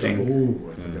 Paradigm shifting. Ooh,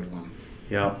 that's a good one.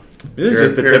 Yeah. This is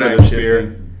just the tip of the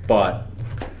spear, but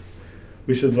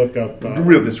we should look up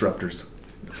real disruptors.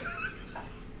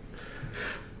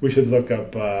 We should look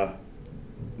up.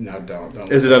 No,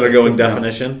 don't. Is it undergoing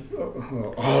definition?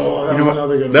 That was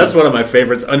another good one. That's one of my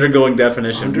favorites. Undergoing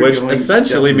definition, which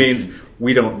essentially means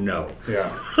we don't know.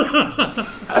 Yeah.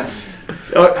 I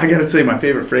got to say, my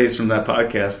favorite phrase from that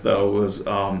podcast though was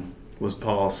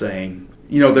Paul saying,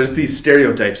 there's these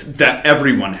stereotypes that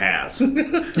everyone has.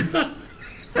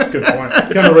 Good point.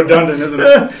 Kind of redundant, isn't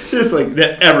it? Just like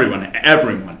that everyone has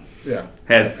everybody.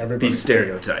 these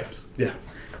stereotypes. Yeah.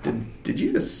 Did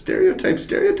you just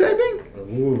stereotyping?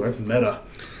 Ooh, that's meta.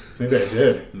 Maybe I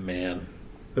did. Man.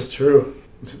 That's true.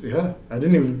 Yeah, I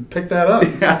didn't even pick that up.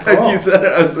 Yeah, you said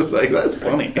it. I was just like, that's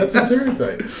funny. That's a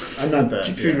stereotype. I meant that.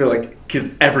 You seem like, because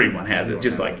everyone has it,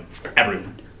 just like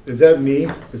everyone. Is that me?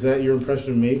 Is that your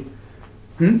impression of me?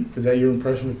 Is that your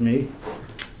impression of me?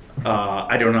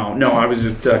 I don't know. No, I was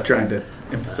just trying to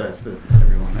emphasize that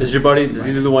everyone has. Is your buddy, does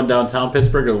he do the one downtown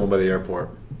Pittsburgh or the one by the airport?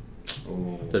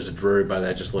 Oh. There's a brewery by that.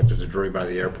 I just looked. There's a brewery by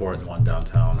the airport and one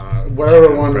downtown.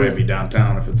 Whatever one would was. Probably be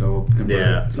downtown if it's old.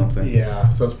 Something. Yeah,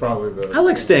 so it's probably the. I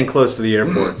like staying close to the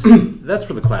airports. That's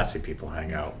where the classy people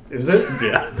hang out. Is it?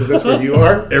 Yeah. Because that's where you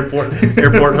are? Airport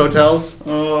hotels.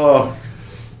 Oh.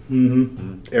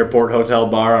 Mm-hmm. Airport hotel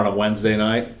bar on a Wednesday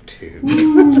night. Dude.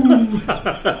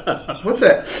 What's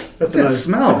that? What's that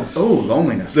smell? Oh,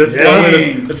 loneliness.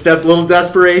 It's that little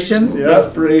desperation. Yeah.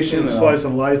 Desperation. Slice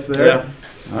of life there. Yeah.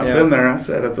 I've been there. I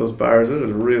sat at those bars. It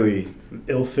was really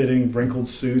ill-fitting, wrinkled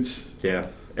suits. Yeah.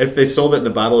 If they sold it in a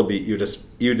bottle, it'd be you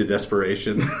to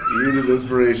desperation. You to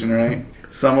desperation, right?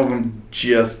 Some of them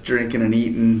just drinking and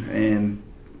eating and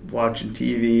watching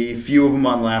TV. A few of them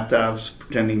on laptops,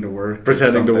 pretending to work. Yeah.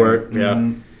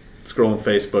 Mm-hmm. Scrolling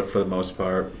Facebook for the most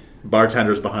part.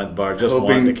 Bartenders behind the bar just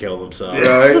wanting to kill themselves.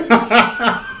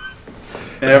 Right.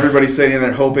 And everybody's sitting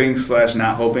there hoping /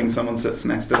 not hoping someone sits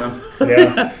next to them.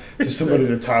 Yeah. Just somebody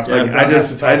to talk to.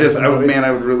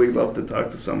 I would really love to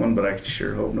talk to someone, but I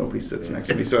sure hope nobody sits next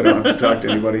to me so I don't have to talk to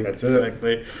anybody. That's it.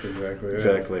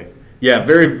 Exactly. Yeah,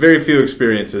 very, very few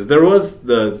experiences. There was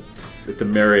at the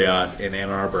Marriott in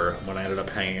Ann Arbor when I ended up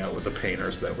hanging out with the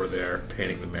painters that were there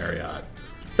painting the Marriott.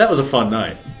 That was a fun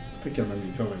night. I think I remember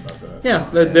you telling me about that. Yeah,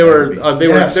 they were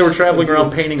traveling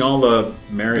around painting all the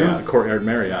Marriott, the courtyard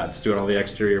Marriotts, doing all the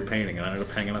exterior painting, and I ended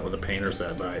up hanging out with the painters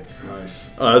that night.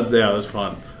 Nice. It was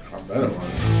fun. I bet it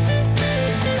was.